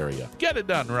surrounding area. Get it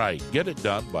done right. Get it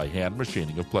done by Hand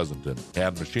Machining of Pleasanton.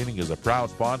 Hand Machining is a proud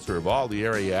sponsor of all the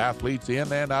area athletes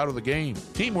in and out of the game.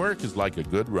 Teamwork is like a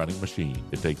good running machine.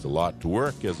 It takes a lot to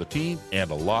work as a team and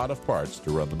a lot of parts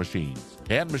to run the machines.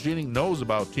 Hand Machining knows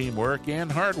about teamwork and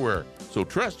hard work, so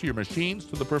trust your machines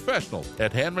to the professionals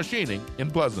at Hand Machining in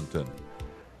Pleasanton.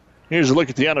 Here's a look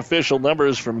at the unofficial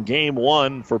numbers from Game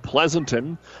 1 for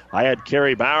Pleasanton. I had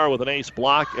Carrie Bauer with an ace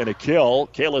block and a kill.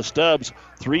 Kayla Stubbs,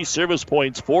 3 service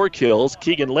points, 4 kills.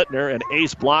 Keegan Littner, an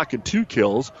ace block and 2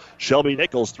 kills. Shelby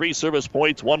Nichols, 3 service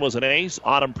points, 1 was an ace.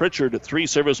 Autumn Pritchard, 3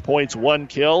 service points, 1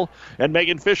 kill. And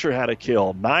Megan Fisher had a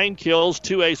kill. 9 kills,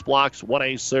 2 ace blocks, 1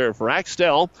 ace serve. For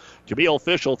Axtell, Camille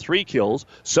Fischel, 3 kills.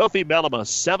 Sophie Mellema,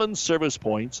 7 service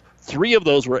points. 3 of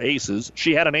those were aces.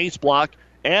 She had an ace block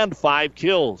and 5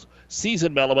 kills.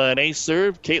 Season Mellema, an ace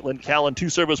serve. Caitlin Callan, 2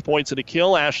 service points and a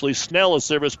kill. Ashley Snell, a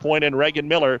service point. And Reagan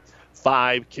Miller,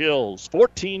 5 kills.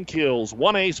 14 kills,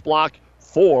 1 ace block,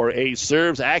 4 ace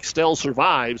serves. Axtell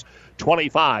survives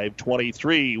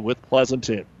 25-23 with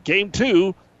Pleasanton. Game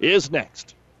 2 is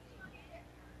next.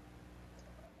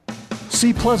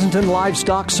 See Pleasanton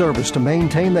Livestock Service to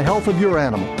maintain the health of your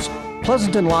animals.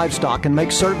 Pleasanton Livestock can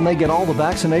make certain they get all the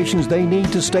vaccinations they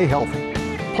need to stay healthy.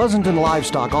 Pleasanton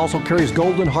Livestock also carries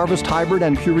Golden Harvest Hybrid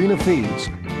and Purina feeds.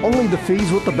 Only the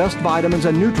feeds with the best vitamins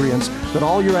and nutrients that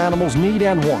all your animals need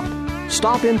and want.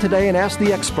 Stop in today and ask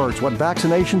the experts what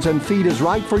vaccinations and feed is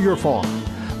right for your farm.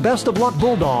 Best of luck,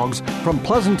 Bulldogs, from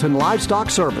Pleasanton Livestock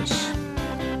Service.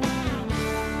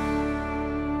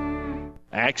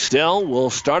 Axtell will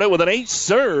start it with an ace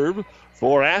serve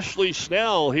for Ashley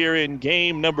Snell here in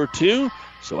game number 2.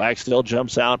 So Axtell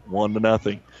jumps out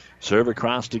 1-0. Serve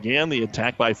across again. The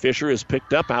attack by Fisher is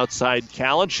picked up outside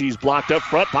Callan. She's blocked up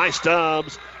front by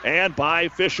Stubbs and by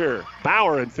Fisher.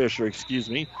 Bauer and Fisher, excuse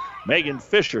me. Megan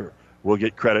Fisher will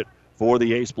get credit for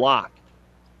the ace block.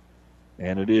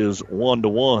 And it is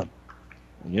 1-1.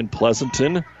 Again,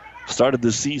 Pleasanton started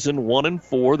the season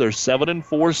 1-4. They're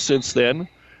 7-4 since then.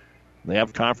 They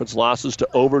have conference losses to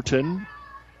Overton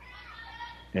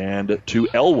and to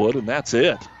Elwood, and that's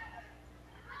it.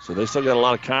 So they still got a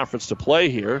lot of conference to play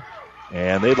here.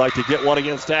 And they'd like to get one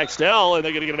against Axtell, and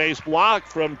they're going to get an ace block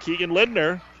from Keegan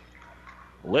Littner.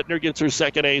 Littner gets her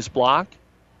second ace block.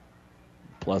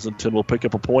 Pleasanton will pick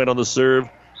up a point on the serve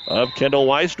of Kendall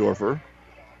Weisdorfer,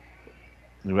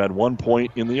 who had 1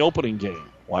 point in the opening game.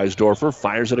 Weisdorfer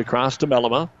fires it across to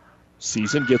Mellema.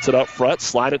 Season gets it up front,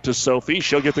 slide it to Sophie.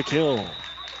 She'll get the kill.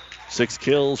 6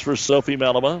 kills for Sophie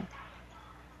Mellema.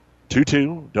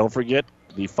 2-2. Don't forget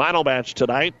the final match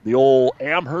tonight, the old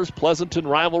Amherst-Pleasanton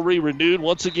rivalry renewed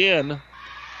once again.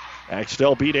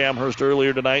 Axtell beat Amherst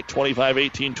earlier tonight,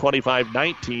 25-18,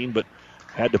 25-19, but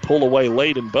had to pull away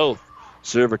late in both.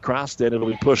 Serve across, then it'll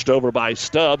be pushed over by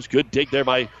Stubbs. Good dig there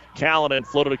by Callan and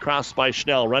floated across by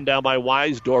Schnell. Run down by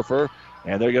Weisdorfer,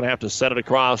 and they're going to have to set it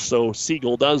across, so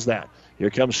Siegel does that. Here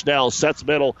comes Schnell, sets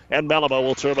middle, and Mellema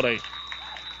will terminate.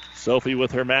 Sophie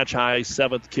with her match-high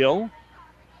 7th kill.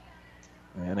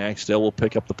 And Axtell will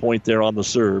pick up the point there on the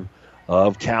serve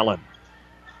of Callan.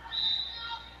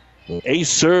 The ace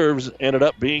serves ended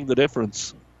up being the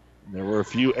difference. There were a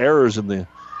few errors in the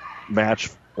match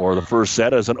or the first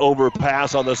set as an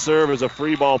overpass on the serve as a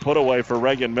free ball put away for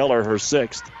Reagan Miller, her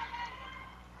 6th.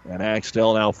 And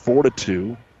Axtell now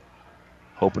 4-2,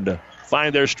 hoping to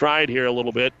find their stride here a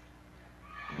little bit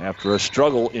after a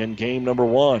struggle in game number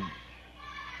 1.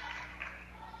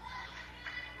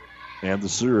 And the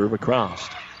serve across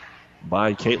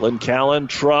by Caitlin Callan.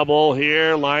 Trouble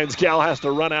here. Lyons Cal has to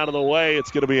run out of the way.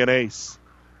 It's going to be an ace.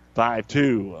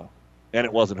 5-2. And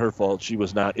it wasn't her fault. She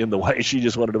was not in the way. She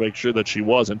just wanted to make sure that she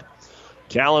wasn't.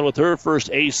 Callan with her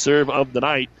first ace serve of the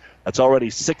night. That's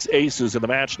already 6 aces in the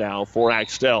match now for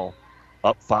Axtell.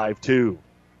 Up 5-2.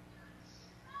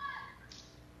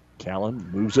 Callan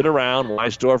moves it around.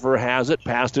 Weisdorfer has it.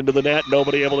 Passed into the net.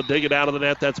 Nobody able to dig it out of the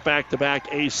net. That's back-to-back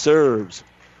ace serves.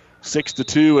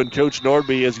 6-2, and Coach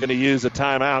Nordby is going to use a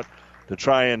timeout to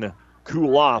try and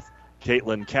cool off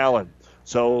Caitlin Callan.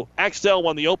 So Axtell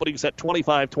won the opening set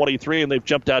 25-23, and they've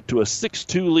jumped out to a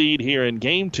 6-2 lead here in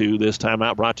Game 2. This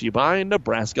timeout brought to you by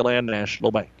Nebraska Land National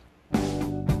Bank.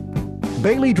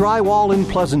 Bailey Drywall in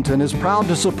Pleasanton is proud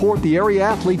to support the area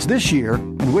athletes this year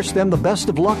and wish them the best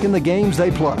of luck in the games they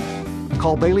play.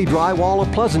 Call Bailey Drywall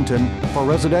of Pleasanton for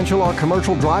residential or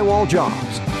commercial drywall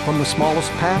jobs. From the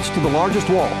smallest patch to the largest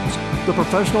walls, the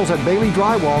professionals at Bailey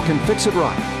Drywall can fix it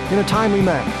right in a timely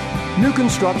manner. New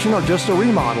construction or just a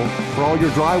remodel, for all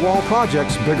your drywall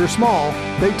projects, big or small,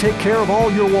 they take care of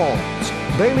all your walls.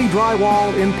 Bailey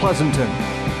Drywall in Pleasanton.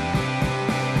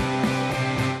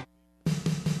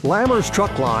 Lammers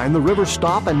Truck Line, the River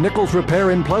Stop, and Nichols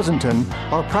Repair in Pleasanton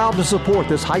are proud to support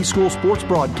this high school sports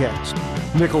broadcast.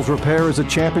 Nichols Repair is a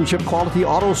championship quality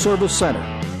auto service center.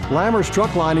 Lammers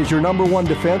Truck Line is your #1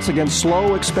 defense against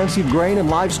slow, expensive grain and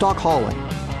livestock hauling.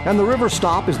 And the River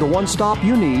Stop is the one stop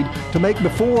you need to make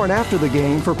before and after the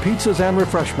game for pizzas and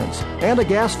refreshments, and a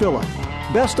gas fill-up.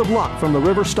 Best of luck from the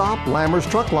River Stop, Lammers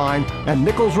Truck Line, and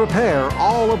Nichols Repair,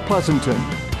 all of Pleasanton.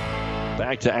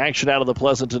 Back to action out of the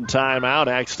Pleasanton timeout.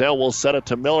 Axtell will set it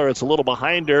to Miller. It's a little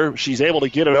behind her. She's able to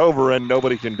get it over, and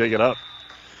nobody can dig it up.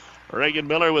 Reagan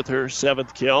Miller with her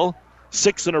 7th kill.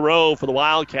 6 in a row for the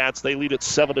Wildcats. They lead at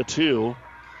 7-2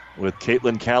 with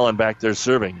Caitlin Callan back there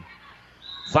serving.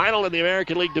 Final in the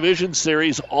American League Division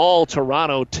Series, all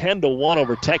Toronto, 10-1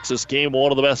 over Texas. Game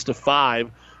 1 of the best of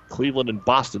 5. Cleveland and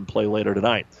Boston play later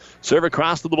tonight. Serve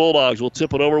across to the Bulldogs. We'll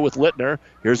tip it over with Littner.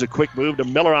 Here's a quick move to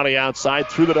Miller on the outside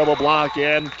through the double block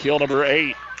and kill number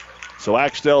 8. So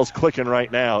Axtell's clicking right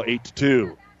now,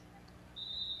 8-2.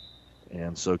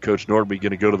 And so Coach Nordby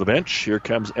going to go to the bench. Here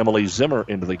comes Emily Zimmer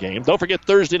into the game. Don't forget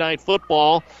Thursday night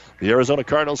football. The Arizona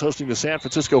Cardinals hosting the San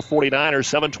Francisco 49ers.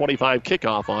 7:25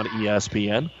 kickoff on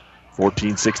ESPN.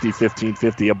 1460,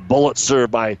 1550. A bullet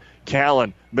serve by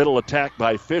Callan. Middle attack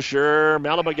by Fisher.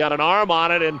 Malama got an arm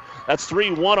on it, and that's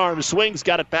 3 one-arm swings.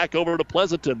 Got it back over to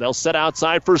Pleasanton. They'll set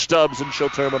outside for Stubbs, and she'll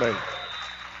terminate.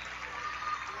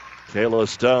 Kayla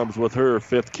Stubbs with her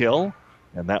 5th kill,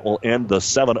 and that will end the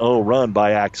 7-0 run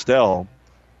by Axtell.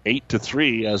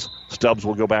 8-3 as Stubbs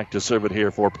will go back to serve it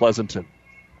here for Pleasanton.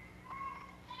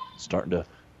 Starting to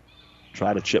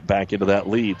try to chip back into that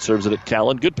lead. Serves it at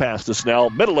Callan. Good pass to Snell.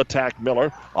 Middle attack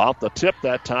Miller. Off the tip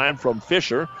that time from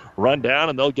Fisher. Run down,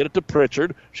 and they'll get it to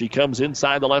Pritchard. She comes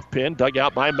inside the left pin. Dug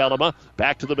out by Melema.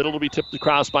 Back to the middle to be tipped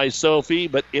across by Sophie,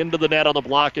 but into the net on the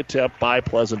block attempt by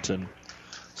Pleasanton.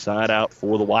 Side out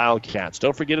for the Wildcats.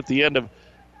 Don't forget at the end of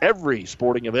every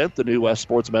sporting event, the New West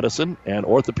Sports Medicine and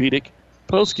Orthopedic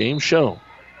postgame show.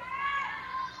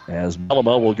 As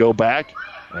Melema will go back,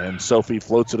 and Sophie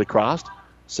floats it across.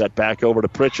 Set back over to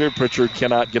Pritchard. Pritchard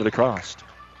cannot get it across.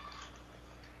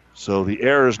 So the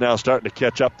errors now starting to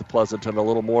catch up to Pleasanton a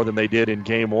little more than they did in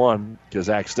Game 1 because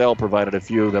Axtell provided a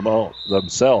few of them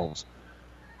themselves.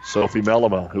 Sophie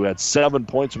Melema, who had 7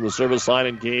 points from the service line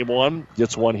in Game 1,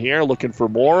 gets one here, looking for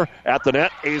more. At the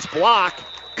net, ace block.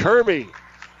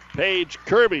 Paige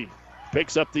Kirby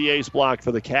picks up the ace block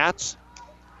for the Cats.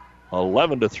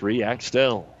 11-3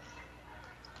 Axtell.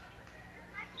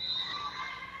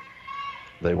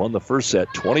 They won the first set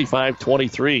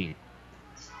 25-23.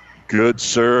 Good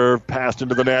serve, passed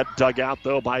into the net, dug out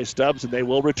though by Stubbs, and they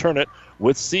will return it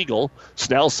with Siegel.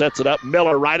 Snell sets it up,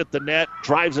 Miller right at the net,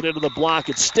 drives it into the block,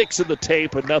 it sticks in the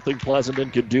tape, and nothing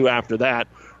Pleasanton could do after that.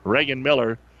 Reagan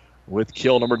Miller with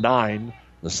kill number 9,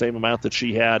 the same amount that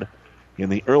she had in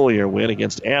the earlier win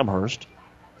against Amherst.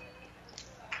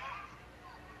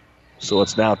 So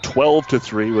it's now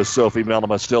 12-3 with Sophie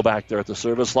Melema still back there at the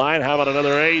service line. How about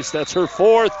another ace? That's her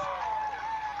 4th.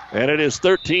 And it is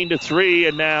 13-3,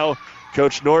 and now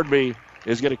Coach Nordby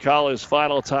is going to call his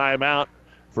final timeout.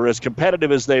 For as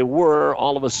competitive as they were,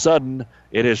 all of a sudden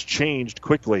it has changed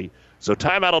quickly. So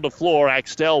timeout on the floor.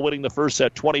 Axtell winning the first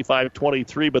set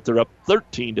 25-23, but they're up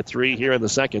 13-3 here in the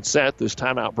second set. This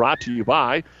timeout brought to you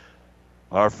by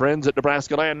our friends at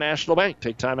Nebraska Land National Bank.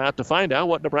 Take time out to find out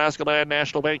what Nebraska Land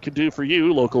National Bank can do for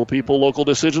you. Local people, local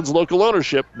decisions, local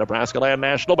ownership. Nebraska Land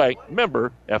National Bank,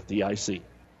 member FDIC.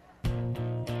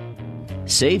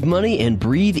 Save money and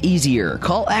breathe easier.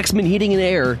 Call Axman Heating and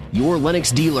Air, your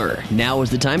Lennox dealer. Now is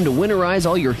the time to winterize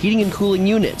all your heating and cooling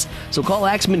units. So call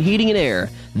Axman Heating and Air.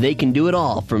 They can do it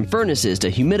all, from furnaces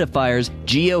to humidifiers,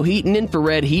 geo-heat and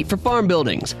infrared heat for farm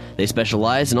buildings. They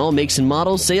specialize in all makes and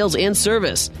models, sales, and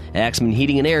service. Axman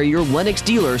Heating and Air, your Lennox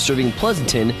dealer, serving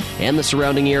Pleasanton and the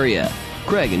surrounding area.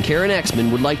 Craig and Karen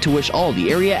Axman would like to wish all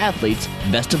the area athletes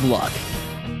best of luck.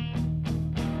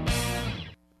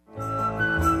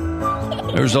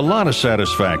 There's a lot of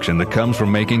satisfaction that comes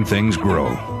from making things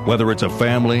grow. Whether it's a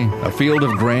family, a field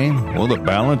of grain, or the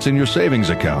balance in your savings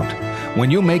account.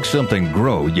 When you make something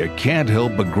grow, you can't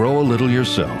help but grow a little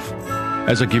yourself.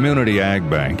 As a community ag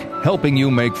bank, helping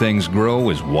you make things grow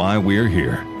is why we're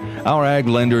here. Our ag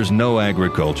lenders know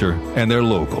agriculture, and they're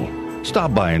local.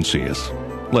 Stop by and see us.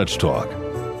 Let's talk.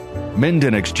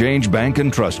 Minden Exchange Bank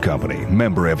and Trust Company,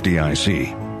 member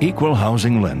FDIC, equal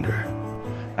housing lender.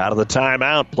 Out of the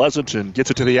timeout, Pleasanton gets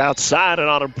it to the outside, and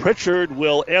Autumn Pritchard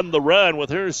will end the run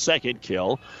with her 2nd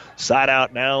kill. Side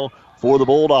out now for the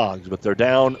Bulldogs, but they're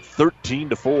down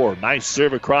 13-4. Nice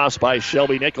serve across by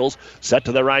Shelby Nichols. Set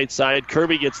to the right side.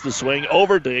 Kirby gets the swing.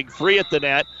 Overdig, free at the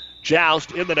net.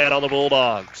 Joust in the net on the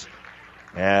Bulldogs.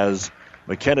 As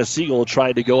McKenna Siegel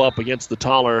tried to go up against the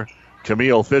taller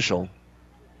Camille Fischel.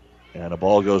 And the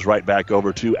ball goes right back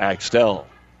over to Axtell.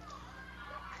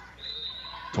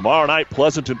 Tomorrow night,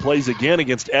 Pleasanton plays again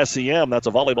against SEM. That's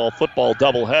a volleyball football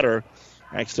doubleheader.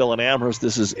 Axtell and Amherst,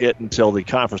 this is it until the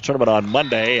conference tournament on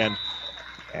Monday. And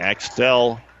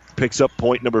Axtell picks up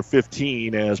point number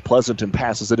 15 as Pleasanton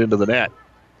passes it into the net.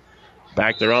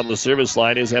 Back there on the service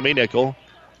line is Emmy Nickel.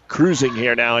 Cruising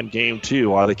here now in game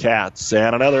 2 are the Cats.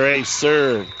 And another ace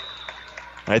serve.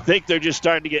 I think they're just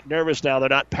starting to get nervous now. They're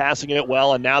not passing it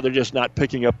well, and now they're just not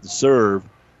picking up the serve.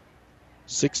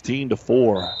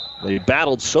 16-4. They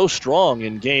battled so strong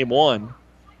in game 1.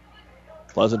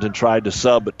 Pleasanton tried to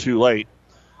sub, but too late.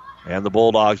 And the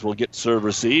Bulldogs will get serve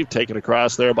received. Taken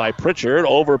across there by Pritchard.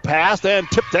 Overpassed and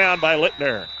tipped down by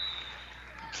Littner.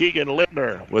 Keegan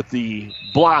Littner with the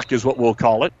block is what we'll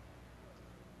call it.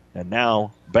 And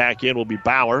now back in will be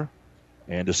Bauer.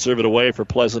 And to serve it away for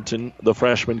Pleasanton, the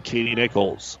freshman Katie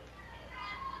Nichols.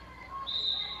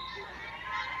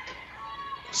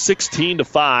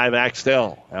 16-5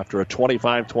 Axtell after a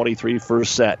 25-23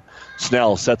 first set.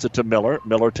 Snell sets it to Miller.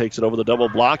 Miller takes it over the double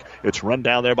block. It's run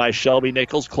down there by Shelby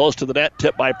Nichols. Close to the net.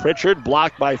 Tipped by Pritchard.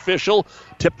 Blocked by Fischel.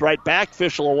 Tipped right back.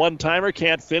 Fischel a one-timer.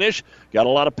 Can't finish. Got a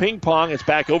lot of ping pong. It's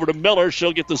back over to Miller.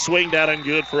 She'll get the swing down and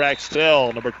good for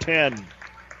Axtell. Number 10.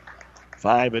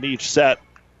 5 in each set.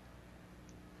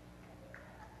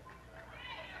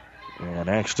 And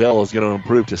Axtell is going to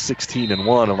improve to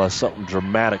 16-1 unless something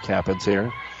dramatic happens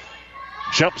here.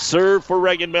 Jump serve for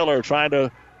Reagan Miller, trying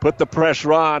to put the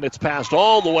pressure on. It's passed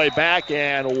all the way back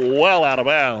and well out of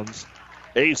bounds.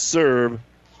 Ace serve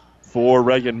for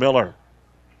Reagan Miller.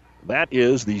 That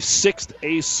is the 6th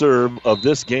ace serve of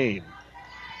this game.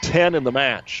 10 in the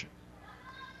match.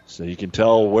 So you can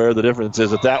tell where the difference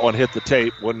is. If that one hit the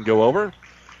tape, wouldn't go over.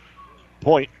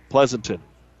 Point, Pleasanton.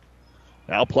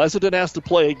 Now Pleasanton has to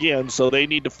play again, so they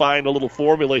need to find a little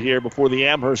formula here before the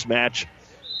Amherst match.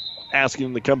 Asking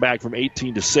them to come back from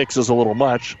 18-6 is a little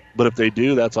much, but if they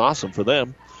do, that's awesome for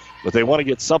them. But they want to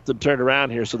get something turned around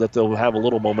here so that they'll have a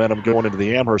little momentum going into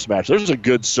the Amherst match. There's a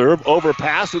good serve,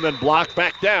 overpass, and then blocked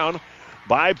back down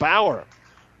by Bauer.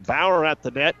 Bauer at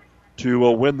the net to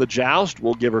win the joust.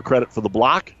 We'll give her credit for the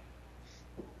block.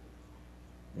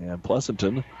 And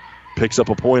Pleasanton picks up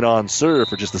a point on serve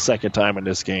for just the second time in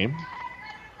this game.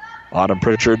 Autumn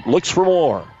Pritchard looks for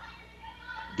more.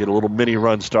 Get a little mini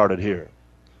run started here.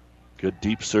 Good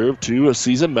deep serve to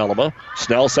Season Mellema.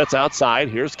 Snell sets outside.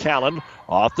 Here's Callan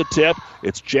off the tip.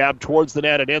 It's jabbed towards the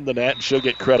net and in the net, and she'll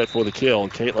get credit for the kill.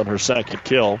 Caitlin, her second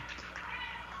kill.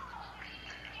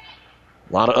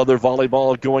 A lot of other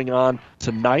volleyball going on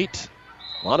tonight.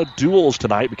 A lot of duels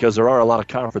tonight because there are a lot of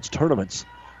conference tournaments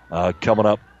coming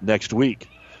up next week.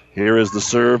 Here is the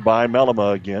serve by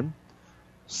Mellema again.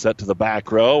 Set to the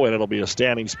back row, and it'll be a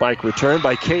standing spike return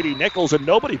by Katie Nichols, and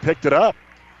nobody picked it up.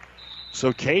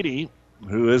 So Katie,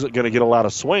 who isn't going to get a lot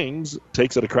of swings,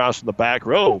 takes it across from the back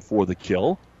row for the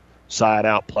kill. Side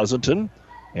out Pleasanton,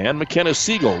 and McKenna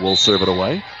Siegel will serve it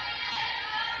away.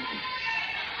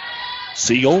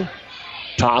 Siegel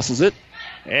tosses it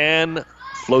and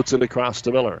floats it across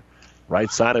to Miller. Right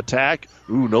side attack.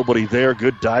 Ooh, nobody there.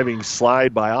 Good diving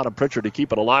slide by Autumn Pritchard to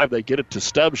keep it alive. They get it to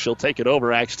Stubbs. She'll take it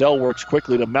over. Axtell works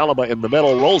quickly to Mellema in the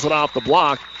middle. Rolls it off the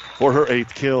block for her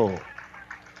 8th kill.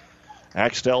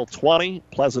 Axtell 20,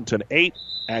 Pleasanton 8.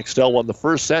 Axtell won the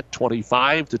first set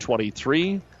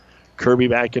 25-23. Kirby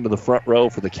back into the front row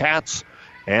for the Cats.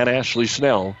 And Ashley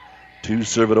Snell to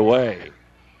serve it away.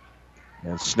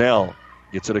 And Snell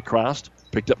gets it across.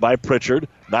 Picked up by Pritchard.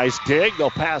 Nice dig. They'll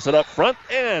pass it up front,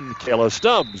 and Kayla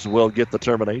Stubbs will get the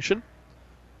termination.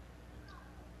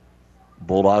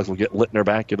 Bulldogs will get Littner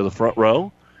back into the front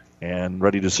row, and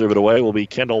ready to serve it away will be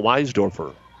Kendall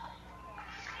Weisdorfer.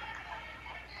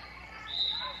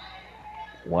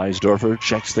 Weisdorfer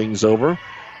checks things over.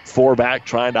 4 back,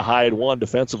 trying to hide 1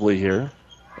 defensively here.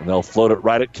 And they'll float it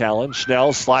right at Callan.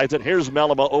 Snell slides it. Here's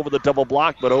Mellema over the double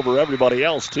block, but over everybody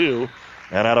else, too,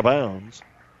 and out of bounds.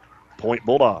 Point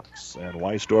Bulldogs, and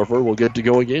Weisdorfer will get to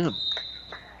go again.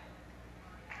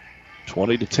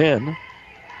 20-10.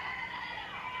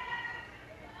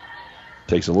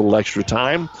 Takes a little extra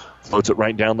time. Floats it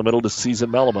right down the middle to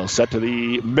Season Mellema. Set to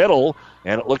the middle,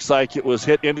 and it looks like it was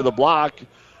hit into the block.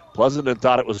 Pleasanton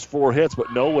thought it was 4 hits,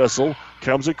 but no whistle.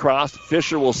 Comes across.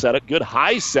 Fisher will set it. Good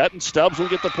high set, and Stubbs will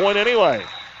get the point anyway.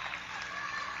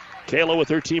 Kayla with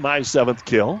her team high 7th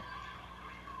kill.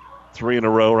 3 in a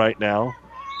row right now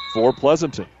for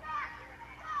Pleasanton.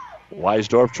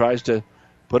 Weisdorf tries to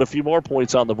put a few more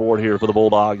points on the board here for the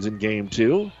Bulldogs in game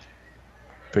 2.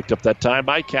 Picked up that time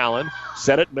by Callan.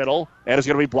 Set it middle, and it's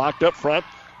going to be blocked up front.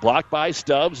 Blocked by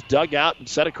Stubbs. Dug out and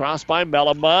set across by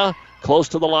Mellema. Close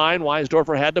to the line.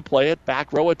 Weisdorfer had to play it.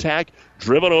 Back row attack.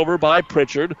 Driven over by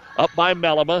Pritchard. Up by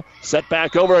Mellema. Set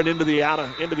back over and into the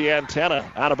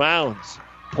antenna. Out of bounds.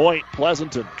 Point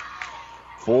Pleasanton.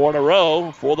 4 in a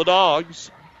row for the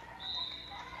Dogs.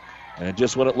 And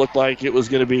just when it looked like it was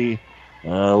going to be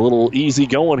A little easy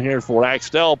going here for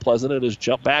Axtell. Pleasanton has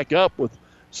jumped back up with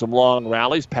some long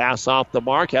rallies. Pass off the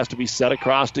mark. Has to be set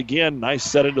across again. Nice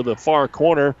set into the far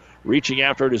corner. Reaching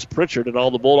after it is Pritchard, and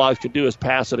all the Bulldogs can do is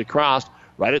pass it across.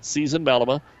 Right at Season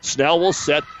Melima. Snell will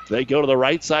set. They go to the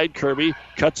right side. Kirby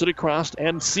cuts it across,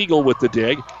 and Siegel with the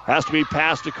dig. Has to be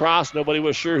passed across. Nobody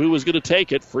was sure who was going to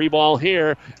take it. Free ball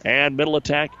here, and middle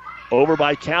attack over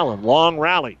by Callan. Long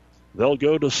rally. They'll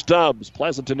go to Stubbs.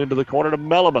 Pleasanton into the corner to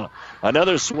Melima.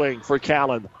 Another swing for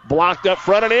Callan. Blocked up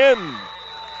front and in.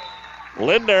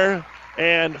 Lindner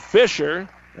and Fisher,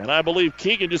 and I believe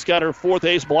Keegan just got her fourth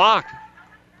ace block.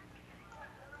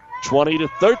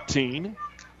 20-13.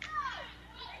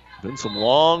 Been some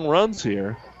long runs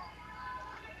here.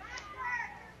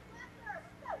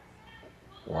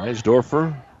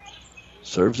 Weisdorfer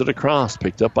serves it across.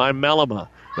 Picked up by Melima.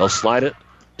 They'll slide it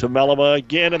to Melima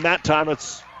again, and that time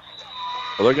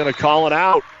they're going to call it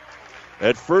out.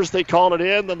 At first they called it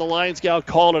in, then the Lion Scout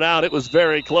called it out. It was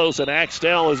very close, and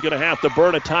Axtell is going to have to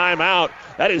burn a timeout.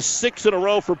 That is 6 in a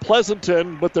row for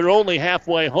Pleasanton, but they're only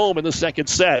halfway home in the second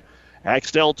set.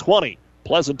 Axtell 20,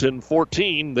 Pleasanton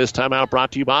 14. This timeout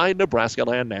brought to you by Nebraska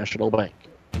Land National Bank.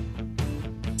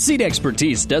 Seed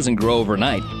expertise doesn't grow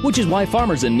overnight, which is why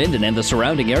farmers in Minden and the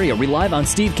surrounding area rely on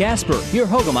Steve Casper, your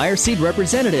Hoegemeyer seed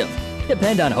representative.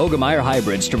 Depend on Hoegemeyer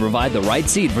hybrids to provide the right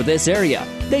seed for this area.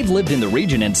 They've lived in the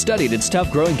region and studied its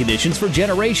tough growing conditions for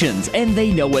generations, and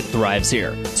they know what thrives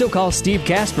here. So call Steve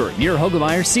Casper, your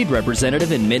Hoegemeyer seed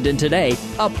representative in Minden today,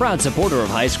 a proud supporter of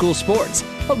high school sports.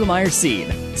 Hoegemeyer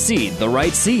Seed. Seed the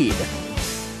right seed.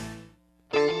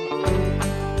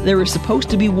 There is supposed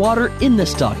to be water in the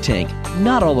stock tank,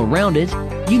 not all around it.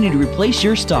 You need to replace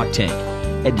your stock tank.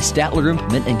 Head to Statler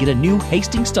Implement and get a new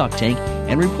Hastings stock tank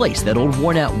and replace that old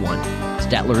worn-out one.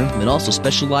 Statler Implement also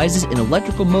specializes in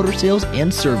electrical motor sales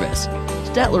and service.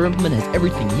 Statler Implement has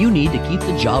everything you need to keep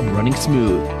the job running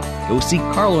smooth. Go see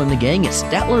Carlo and the gang at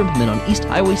Statler Implement on East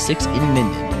Highway 6 in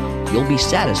Minden. You'll be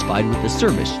satisfied with the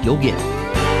service you'll get.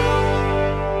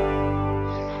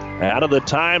 Out of the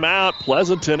timeout,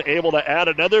 Pleasanton able to add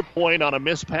another point on a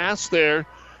missed pass there.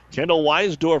 Kendall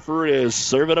Weisdorfer is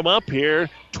serving them up here.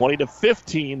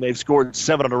 20-15. They've scored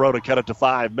 7 in a row to cut it to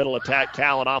 5. Middle attack,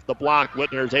 Callan off the block.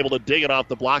 Whitner is able to dig it off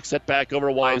the block. Set back over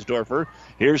Weisdorfer.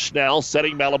 Here's Schnell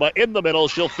setting Melima in the middle.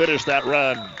 She'll finish that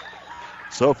run.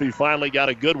 Sophie finally got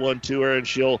a good one to her, and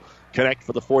she'll connect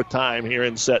for the fourth time here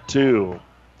in set 2.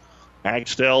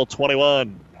 Axtell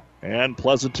 21 and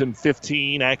Pleasanton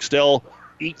 15. Axtell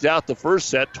eked out the first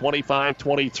set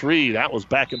 25-23. That was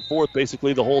back and forth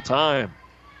basically the whole time.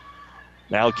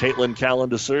 Now Caitlin Callan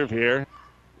to serve here.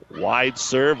 Wide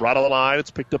serve, right on the line.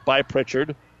 It's picked up by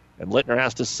Pritchard. And Littner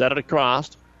has to set it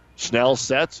across. Snell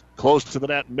sets, close to the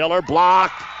net. Miller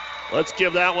blocked. Let's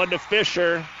give that one to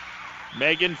Fisher.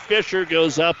 Megan Fisher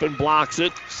goes up and blocks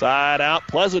it. Side out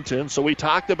Pleasanton. So we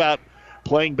talked about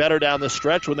playing better down the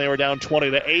stretch when they were down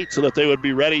 20-8 so that they would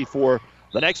be ready for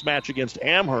the next match against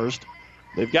Amherst.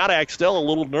 They've got Axtell a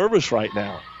little nervous right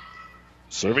now.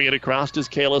 Serving it across is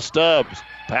Kayla Stubbs.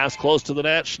 Pass close to the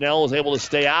net. Schnell is able to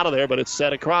stay out of there, but it's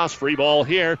set across. Free ball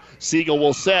here. Siegel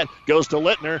will set. Goes to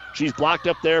Littner. She's blocked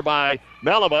up there by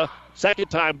Melima. Second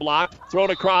time blocked. Thrown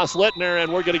across Littner,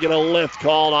 and we're going to get a lift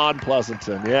called on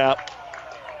Pleasanton. Yeah,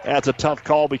 that's a tough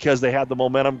call because they had the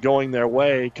momentum going their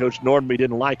way. Coach Nordenby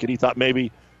didn't like it. He thought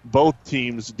maybe both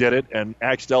teams did it, and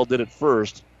Axtell did it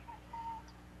first.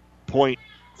 Point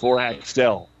for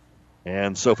Axtell.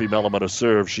 And Sophie Melima to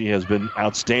serve. She has been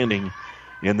outstanding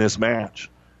in this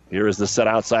match. Here is the set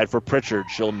outside for Pritchard.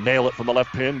 She'll nail it from the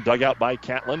left pin. Dug out by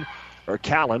Callan.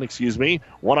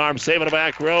 One arm save in the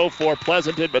back row for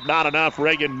Pleasanton, but not enough.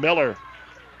 Reagan Miller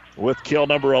with kill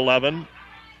number 11.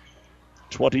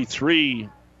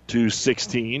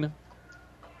 23-16.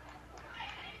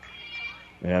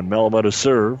 And Melima to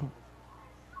serve.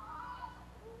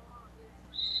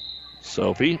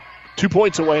 Sophie, 2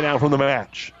 points away now from the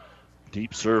match.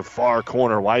 Deep serve, far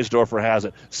corner. Weisdorfer has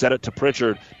it. Set it to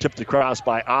Pritchard. Tipped across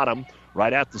by Autumn.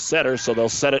 Right at the center, so they'll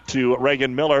set it to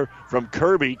Reagan Miller from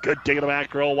Kirby. Good dig in the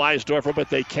back row, Weisdorfer, but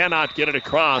they cannot get it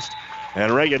across.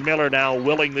 And Reagan Miller now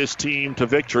willing this team to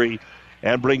victory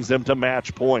and brings them to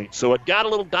match point. So it got a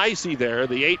little dicey there.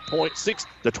 The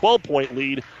 12-point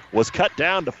lead was cut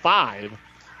down to 5.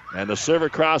 And the serve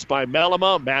across by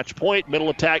Melima. Match point. Middle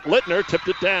attack. Littner tipped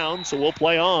it down, so we'll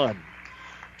play on.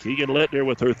 Keegan Littner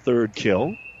with her third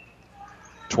kill.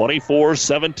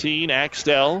 24-17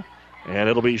 Axtell. And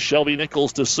it'll be Shelby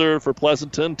Nichols to serve for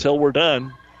Pleasanton till we're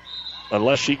done.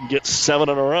 Unless she can get 7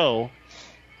 in a row.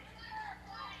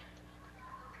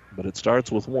 But it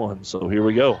starts with 1, so here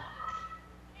we go.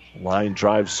 Line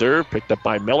drive serve picked up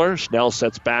by Miller. Schnell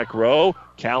sets back row.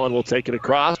 Callan will take it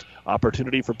across.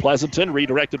 Opportunity for Pleasanton,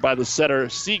 redirected by the setter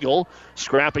Siegel.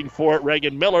 Scrapping for it,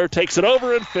 Reagan Miller takes it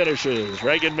over and finishes.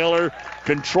 Reagan Miller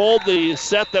controlled the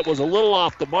set that was a little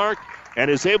off the mark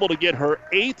and is able to get her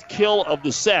 8th kill of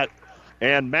the set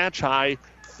and match high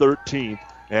 13th.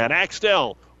 And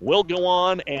Axtell will go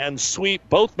on and sweep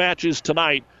both matches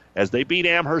tonight as they beat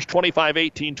Amherst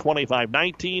 25-18,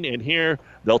 25-19. And here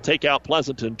they'll take out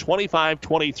Pleasanton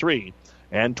 25-23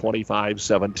 and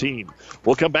 25-17.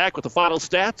 We'll come back with the final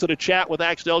stats and a chat with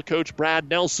Axtell coach Brad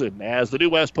Nelson as the New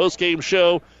West postgame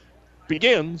show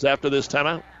begins after this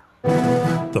timeout.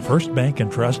 The First Bank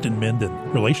and Trust in Minden.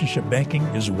 Relationship banking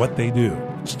is what they do.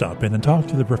 Stop in and talk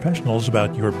to the professionals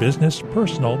about your business,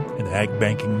 personal, and ag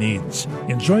banking needs.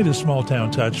 Enjoy the small-town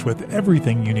touch with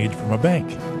everything you need from a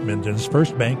bank. Minden's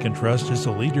First Bank and Trust is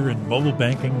a leader in mobile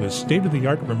banking with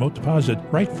state-of-the-art remote deposit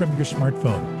right from your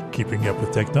smartphone, keeping up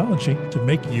with technology to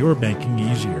make your banking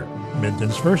easier.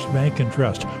 Minden's First Bank and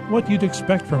Trust, what you'd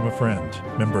expect from a friend.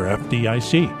 Member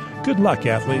FDIC. Good luck,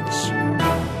 athletes.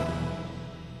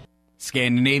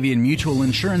 Scandinavian Mutual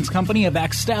Insurance Company of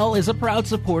Axtell is a proud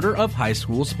supporter of high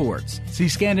school sports. See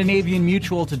Scandinavian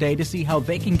Mutual today to see how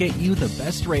they can get you the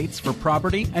best rates for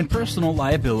property and personal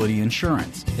liability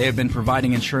insurance. They have been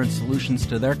providing insurance solutions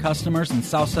to their customers in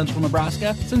South Central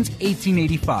Nebraska since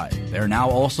 1885. They're now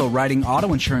also writing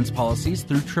auto insurance policies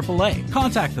through AAA.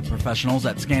 Contact the professionals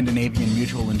at Scandinavian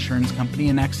Mutual Insurance Company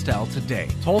in Axtell today.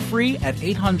 Toll free at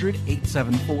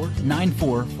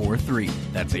 800-874-9443.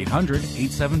 That's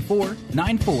 800-874-9443.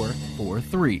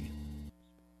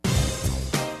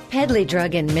 Pedley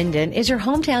Drug in Minden is your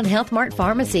hometown Health Mart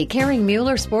pharmacy carrying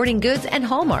Mueller sporting goods and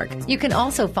Hallmark. You can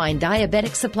also find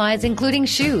diabetic supplies including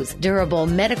shoes, durable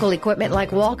medical equipment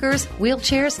like walkers,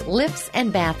 wheelchairs, lifts,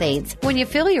 and bath aids. When you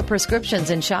fill your prescriptions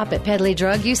and shop at Pedley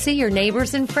Drug, you see your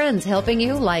neighbors and friends helping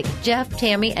you like Jeff,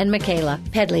 Tammy, and Michaela.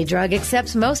 Pedley Drug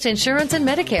accepts most insurance and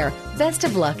Medicare. Best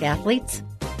of luck, athletes.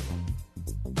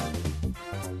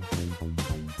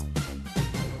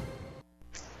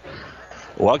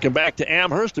 Welcome back to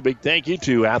Amherst. A big thank you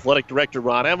to Athletic Director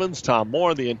Ron Evans, Tom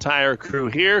Moore, and the entire crew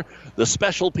here, the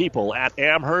special people at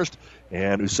Amherst.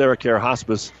 And Usera Care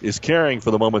Hospice is caring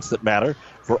for the moments that matter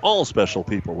for all special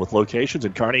people with locations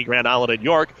in Kearney, Grand Island, and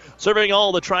York, serving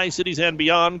all the Tri-Cities and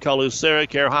beyond. Call Usera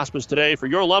Care Hospice today for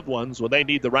your loved ones when they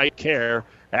need the right care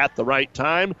at the right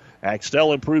time.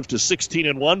 Axtell improves to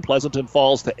 16-1. Pleasanton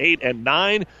falls to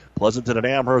 8-9. Pleasanton and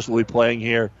Amherst will be playing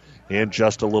here in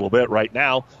just a little bit. Right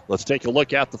now, let's take a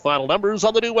look at the final numbers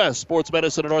on the New West Sports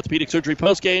Medicine and Orthopedic Surgery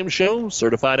postgame show.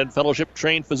 Certified and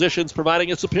fellowship-trained physicians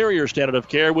providing a superior standard of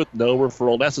care with no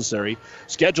referral necessary.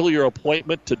 Schedule your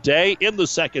appointment today in the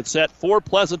second set for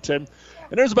Pleasanton.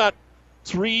 And there's about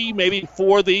 3, maybe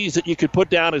 4 of these that you could put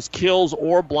down as kills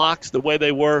or blocks the way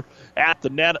they were at the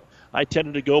net. I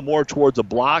tended to go more towards a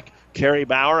block. Carrie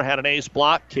Bauer had an ace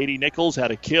block. Katie Nichols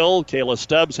had a kill. Kayla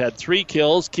Stubbs had 3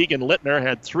 kills. Keegan Littner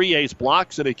had 3 ace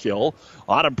blocks and a kill.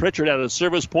 Autumn Pritchard had a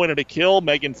service point and a kill.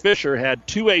 Megan Fisher had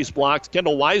 2 ace blocks.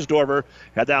 Kendall Weisdorfer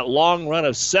had that long run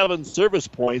of 7 service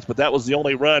points, but that was the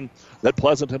only run that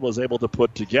Pleasanton was able to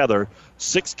put together.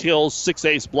 6 kills, 6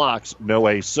 ace blocks, no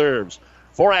ace serves.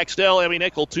 For Axtell, Emmy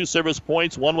Nickel, 2 service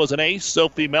points. 1 was an ace.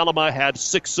 Sophie Melema had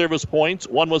 6 service points.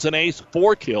 1 was an ace,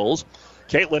 4 kills.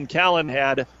 Caitlin Callan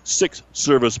had 6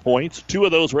 service points. 2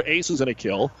 of those were aces and a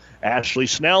kill. Ashley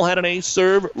Snell had an ace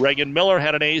serve. Reagan Miller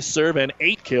had an ace serve and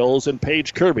 8 kills. And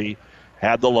Paige Kirby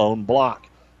had the lone block.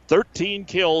 13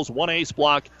 kills, 1 ace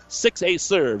block, 6 ace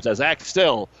serves as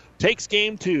Axtell takes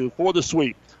game 2 for the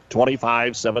sweep.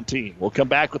 25-17. We'll come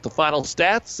back with the final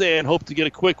stats and hope to get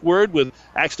a quick word with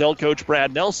Axtell coach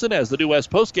Brad Nelson as the New West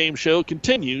postgame show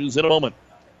continues in a moment.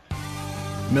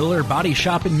 Miller Body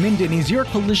Shop in Minden is your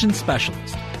collision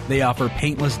specialist. They offer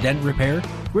paintless dent repair,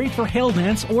 great for hail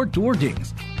dents or door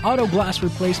dings, auto glass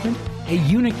replacement, a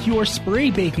Unicure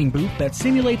spray baking booth that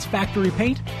simulates factory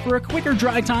paint for a quicker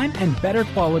dry time and better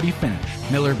quality finish.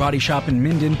 Miller Body Shop in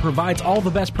Minden provides all the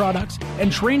best products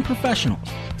and trained professionals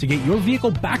to get your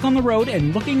vehicle back on the road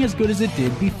and looking as good as it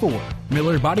did before.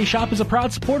 Miller Body Shop is a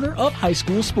proud supporter of high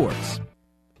school sports.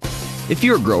 If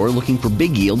you're a grower looking for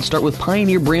big yield, start with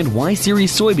Pioneer brand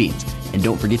Y-Series soybeans. And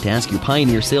don't forget to ask your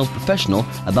Pioneer sales professional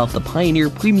about the Pioneer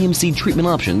premium seed treatment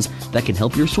options that can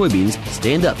help your soybeans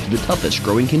stand up to the toughest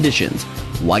growing conditions.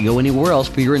 Why go anywhere else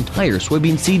for your entire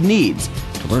soybean seed needs?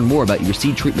 To learn more about your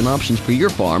seed treatment options for your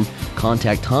farm,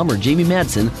 contact Tom or Jamie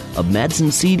Madsen of Madsen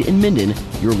Seed in Minden,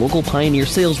 your local Pioneer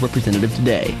sales representative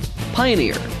today.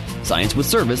 Pioneer, science with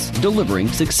service, delivering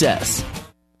success.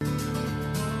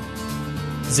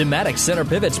 Zimmatic center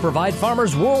pivots provide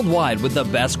farmers worldwide with the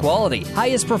best quality,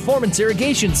 highest performance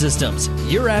irrigation systems.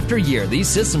 Year after year, these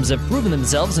systems have proven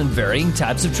themselves in varying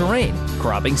types of terrain,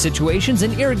 cropping situations,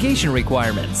 and irrigation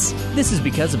requirements. This is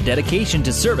because of dedication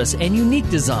to service and unique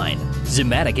design.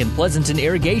 Zimmatic and Pleasanton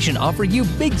Irrigation offer you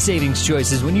big savings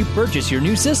choices when you purchase your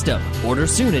new system. Order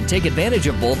soon and take advantage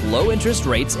of both low interest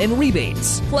rates and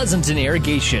rebates. Pleasanton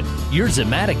Irrigation, your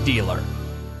Zimmatic dealer.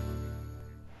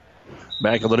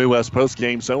 Back on the New West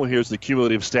postgame, so here's the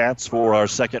cumulative stats for our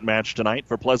second match tonight.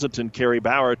 For Pleasanton, Carrie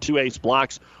Bauer, 2 ace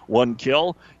blocks, 1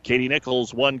 kill. Katie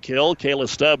Nichols, 1 kill. Kayla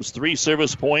Stubbs, 3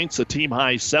 service points, a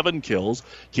team-high 7 kills.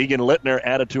 Keegan Littner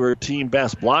added to her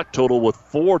team-best block total with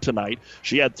 4 tonight.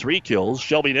 She had 3 kills.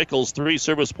 Shelby Nichols, 3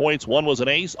 service points, 1 was an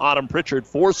ace. Autumn Pritchard,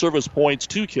 4 service points,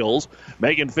 2 kills.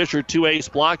 Megan Fisher, 2 ace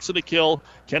blocks and a kill.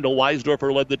 Kendall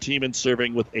Weisdorfer led the team in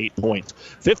serving with 8 points.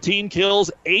 15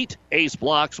 kills, 8 ace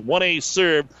blocks, 1 ace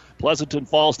serve. Pleasanton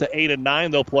falls to 8 and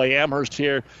 9. They'll play Amherst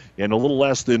here in a little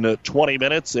less than 20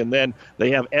 minutes, and then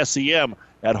they have SEM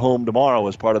at home tomorrow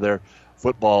as part of their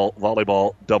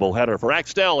volleyball doubleheader. For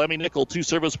Axtell, Emmy Nickel, 2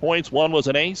 service points, 1 was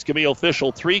an ace. Camille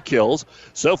Fischel, 3 kills.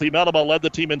 Sophie Melima led the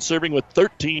team in serving with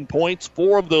 13 points.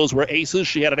 4 of those were aces.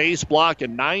 She had an ace block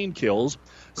and 9 kills.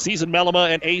 Season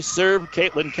Melima, an ace serve.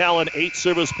 Caitlin Callan, 8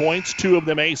 service points, 2 of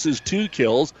them aces, 2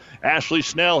 kills. Ashley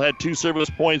Schnell had 2 service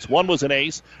points, 1 was an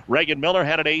ace. Reagan Miller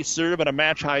had an ace serve and a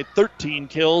match-high 13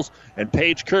 kills. And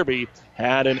Paige Kirby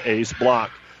had an ace block.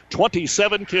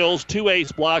 27 kills, 2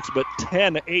 ace blocks, but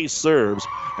 10 ace serves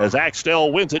as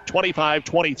Axtell wins it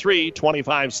 25-23,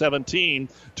 25-17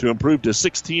 to improve to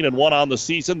 16-1 on the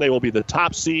season. They will be the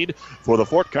top seed for the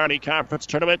Fort Kearney Conference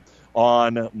Tournament.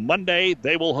 On Monday,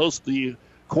 they will host the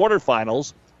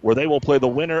quarterfinals, where they will play the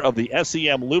winner of the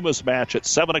SEM Loomis match at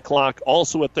 7 o'clock,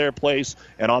 also at their place.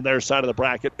 And on their side of the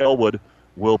bracket, Elwood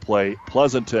will play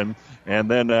Pleasanton.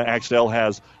 And then Axtell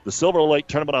has the Silver Lake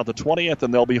tournament on the 20th,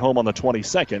 and they'll be home on the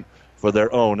 22nd for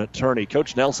their own tourney.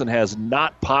 Coach Nelson has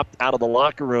not popped out of the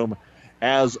locker room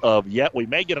as of yet. We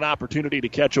may get an opportunity to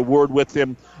catch a word with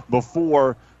him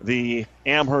before the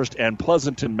Amherst and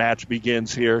Pleasanton match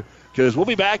begins here, because we'll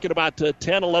be back in about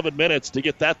 10, 11 minutes to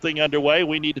get that thing underway.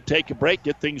 We need to take a break,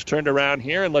 get things turned around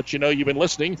here, and let you know you've been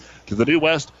listening to the New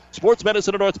West Sports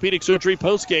Medicine and Orthopedic Surgery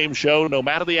postgame show. No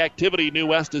matter the activity, New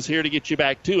West is here to get you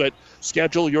back to it.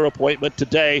 Schedule your appointment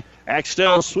today.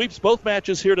 Axtell sweeps both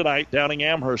matches here tonight, downing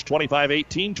Amherst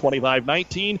 25-18,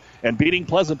 25-19, and beating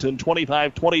Pleasanton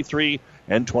 25-23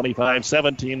 and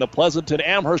 25-17. The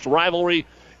Pleasanton-Amherst rivalry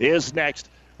is next.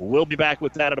 We'll be back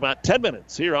with that in about 10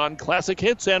 minutes here on Classic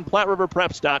Hits and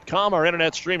PlatteRiverPreps.com. Our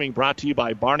internet streaming brought to you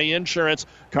by Barney Insurance,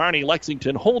 Kearney,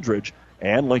 Lexington, Holdridge,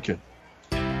 and Lincoln.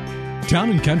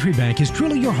 Town & Country Bank is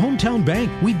truly your hometown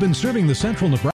bank. We've been serving the central Nebraska